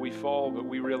short we fall, but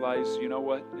we realize, you know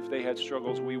what? If they had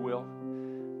struggles, we will.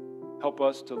 Help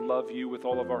us to love you with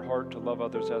all of our heart, to love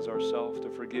others as ourselves, to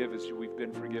forgive as we've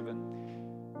been forgiven.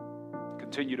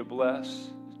 Continue to bless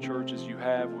the church as you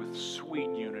have with sweet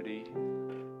unity.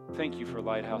 Thank you for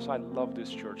Lighthouse. I love this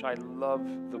church. I love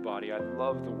the body. I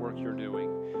love the work you're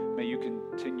doing. May you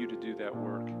continue to do that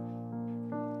work.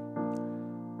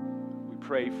 We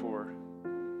pray for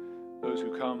those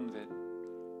who come that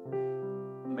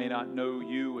may not know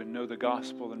you and know the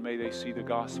gospel, and may they see the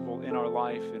gospel in our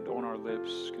life and on our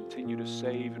lips. Continue to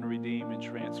save and redeem and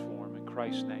transform. In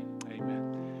Christ's name,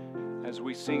 amen. As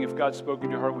we sing, if God spoke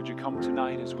in your heart, would you come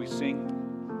tonight as we sing?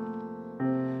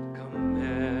 Come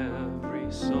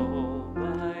every soul,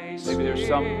 my Maybe there's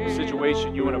some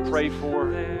situation you want to pray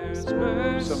for,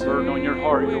 some burden on your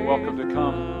heart. You're welcome to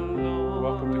come. You're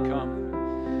welcome to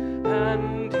come.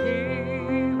 And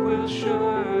He will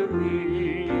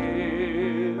surely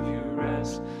give you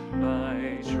rest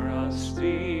by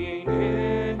trusting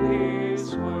in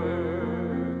His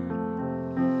word.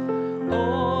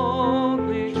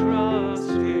 Only trust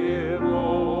Him,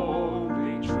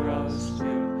 only trust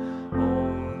Him,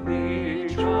 only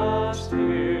trust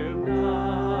Him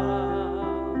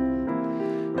now.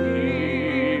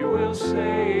 He will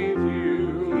save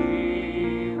you,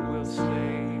 He will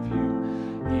save you,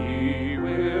 He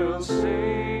will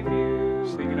save you.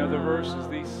 Sing another verse as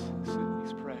these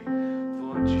pray.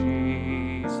 For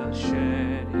Jesus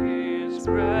shed His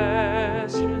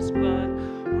precious blood,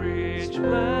 rich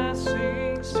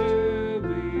blessings to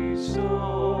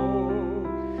bestow.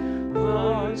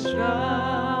 Plunge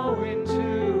now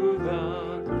into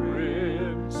the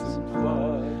crimson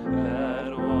flood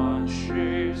that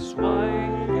washes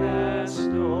white as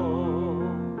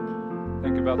snow.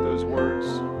 Think about those words.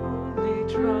 Only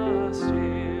trust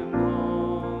Him,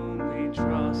 only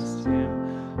trust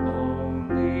Him,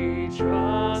 only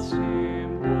trust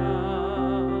Him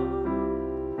now.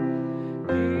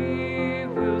 He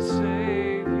will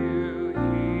save you,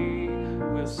 He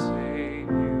will save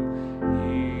you,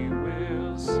 He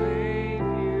will save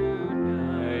you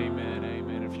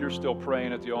still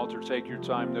praying at the altar, take your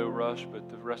time, no rush, but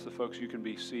the rest of the folks, you can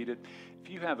be seated. If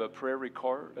you have a prayer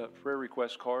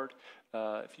request card,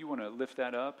 if you want to lift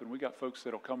that up, and we got folks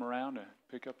that'll come around and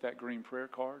pick up that green prayer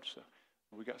card, so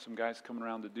we got some guys coming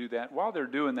around to do that. While they're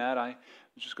doing that, I'm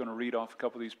just going to read off a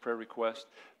couple of these prayer requests.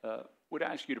 Would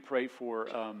ask you to pray for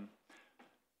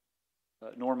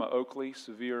Norma Oakley,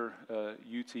 severe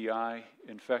UTI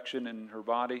infection in her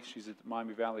body. She's at the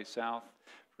Miami Valley South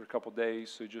for a couple days,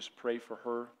 so just pray for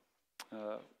her.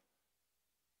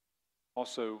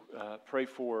 Also, pray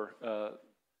for a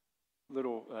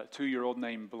little 2-year-old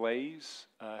named Blaze.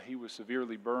 He was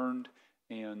severely burned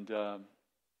and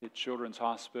at Children's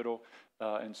Hospital,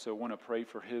 and so want to pray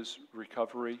for his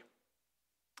recovery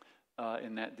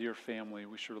and that dear family.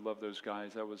 We sure love those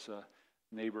guys. That was a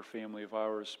neighbor family of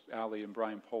ours, Allie and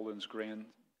Brian Poland's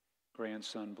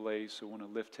grandson Blaze, so want to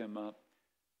lift him up.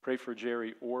 Pray for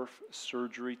Jerry Orff,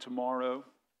 surgery tomorrow.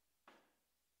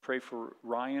 Pray for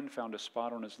Ryan, found a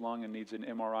spot on his lung and needs an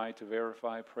MRI to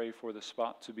verify. Pray for the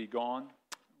spot to be gone.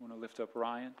 I want to lift up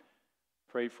Ryan.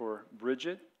 Pray for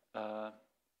Bridget.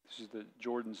 This is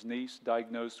Jordan's niece,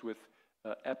 diagnosed with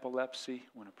epilepsy.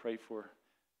 I want to pray for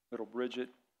little Bridget.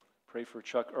 Pray for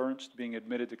Chuck Ernst, being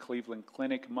admitted to Cleveland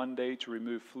Clinic Monday to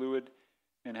remove fluid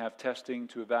and have testing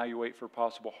to evaluate for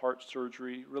possible heart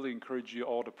surgery. Really encourage you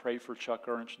all to pray for Chuck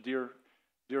Ernst, dear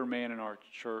man in our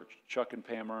church, Chuck and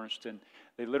Pam Ernst, and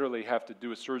they literally have to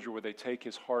do a surgery where they take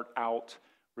his heart out,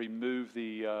 remove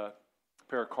the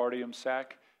pericardium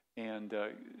sac, and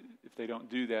if they don't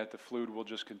do that, the fluid will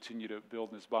just continue to build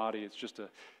in his body. It's just a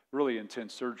really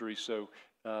intense surgery, so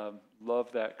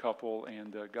love that couple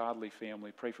and godly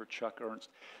family. Pray for Chuck Ernst.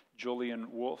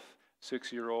 Julian Wolf,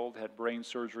 6-year-old, had brain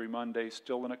surgery Monday,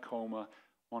 still in a coma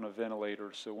on a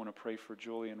ventilator, so want to pray for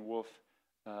Julian Wolf,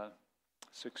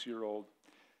 6-year-old.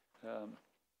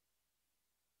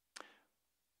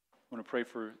 Want to pray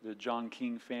for the John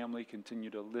King family. Continue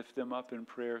to lift them up in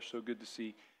prayer. So good to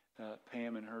see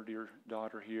Pam and her dear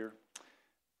daughter here.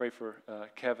 Pray for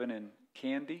Kevin and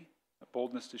Candy. A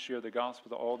boldness to share the gospel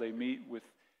to all they meet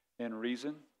within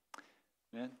reason.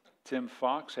 Amen. Tim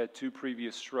Fox had 2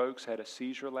 previous strokes, had a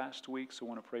seizure last week, so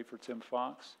want to pray for Tim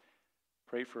Fox.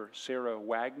 Pray for Sarah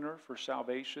Wagner for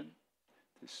salvation.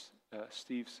 This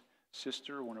Steve's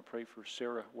sister. I want to pray for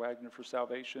Sarah Wagner for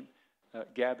salvation.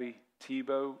 Gabby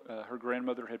Tebow, her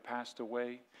grandmother had passed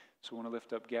away, so I want to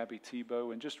lift up Gabby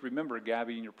Tebow. And just remember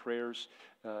Gabby in your prayers.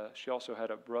 She also had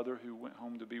a brother who went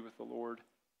home to be with the Lord.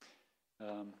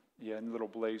 And little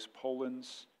Blaze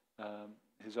Poland's,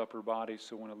 his upper body,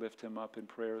 so I want to lift him up in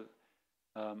prayer.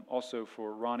 Also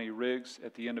for Ronnie Riggs,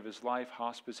 at the end of his life,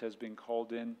 hospice has been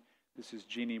called in. This is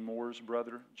Jeannie Moore's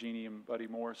brother, Jeannie and Buddy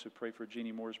Moore, so pray for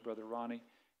Jeannie Moore's brother Ronnie.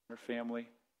 Her family.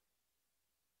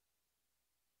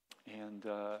 And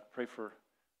pray for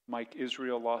Mike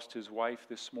Israel, lost his wife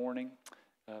this morning.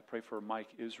 Pray for Mike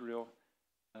Israel.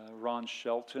 Ron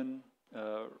Shelton.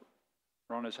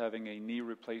 Ron is having a knee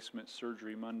replacement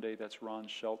surgery Monday. That's Ron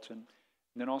Shelton.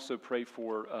 And then also pray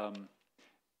for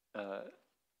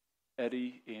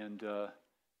Eddie and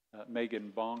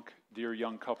Megan Bonk, dear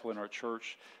young couple in our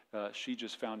church. She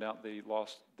just found out they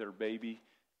lost their baby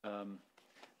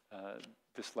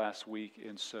this last week,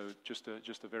 and so just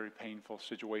a very painful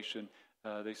situation.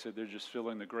 They said they're just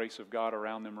feeling the grace of God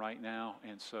around them right now,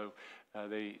 and so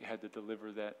they had to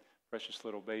deliver that precious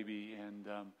little baby, and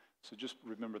so just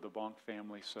remember the Bonk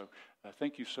family. So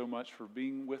thank you so much for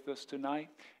being with us tonight,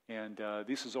 and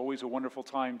this is always a wonderful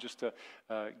time just to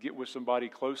get with somebody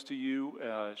close to you,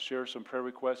 share some prayer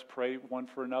requests, pray one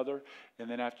for another, and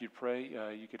then after you pray,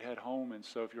 you could head home. And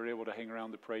so if you're able to hang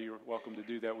around to pray, you're welcome to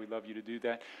do that. We'd love you to do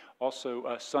that.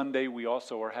 Also, Sunday, we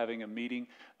also are having a meeting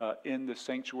in the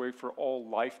sanctuary for all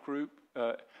life group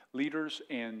leaders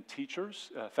and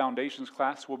teachers. Foundations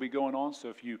class will be going on, so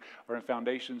if you are in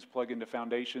Foundations, plug into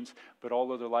Foundations, but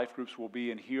all other life groups will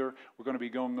be in here. We're going to be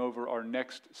going over our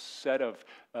next set of,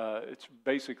 it's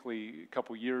basically a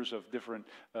couple years of different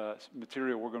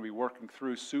material we're going to be working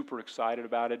through. Super excited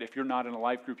about it. If you're not in a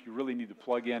life group, you really need to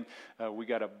plug in. We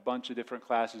got a bunch of different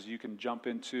classes you can jump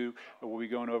into. We'll be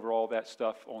going over all that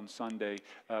stuff on Sunday.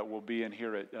 We'll be in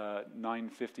here at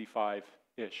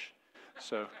 9:55-ish.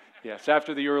 So, yeah, it's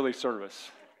after the early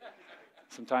service.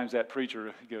 Sometimes that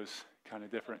preacher goes kind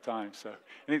of different times. So,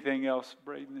 anything else,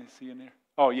 Braden? Is he in there?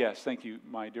 Oh, yes, thank you,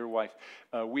 my dear wife.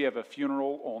 We have a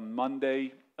funeral on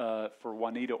Monday for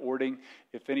Juanita Ording.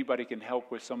 If anybody can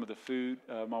help with some of the food,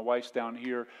 my wife's down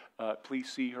here.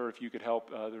 Please see her if you could help.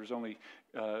 There's only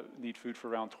need food for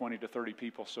around 20 to 30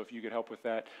 people, so if you could help with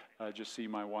that, just see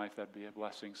my wife. That'd be a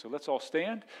blessing. So let's all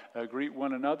stand, greet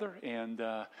one another, and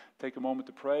take a moment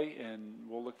to pray, and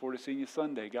we'll look forward to seeing you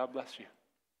Sunday. God bless you.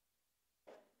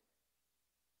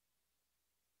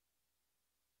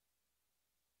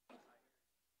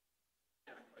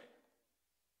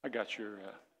 I got your...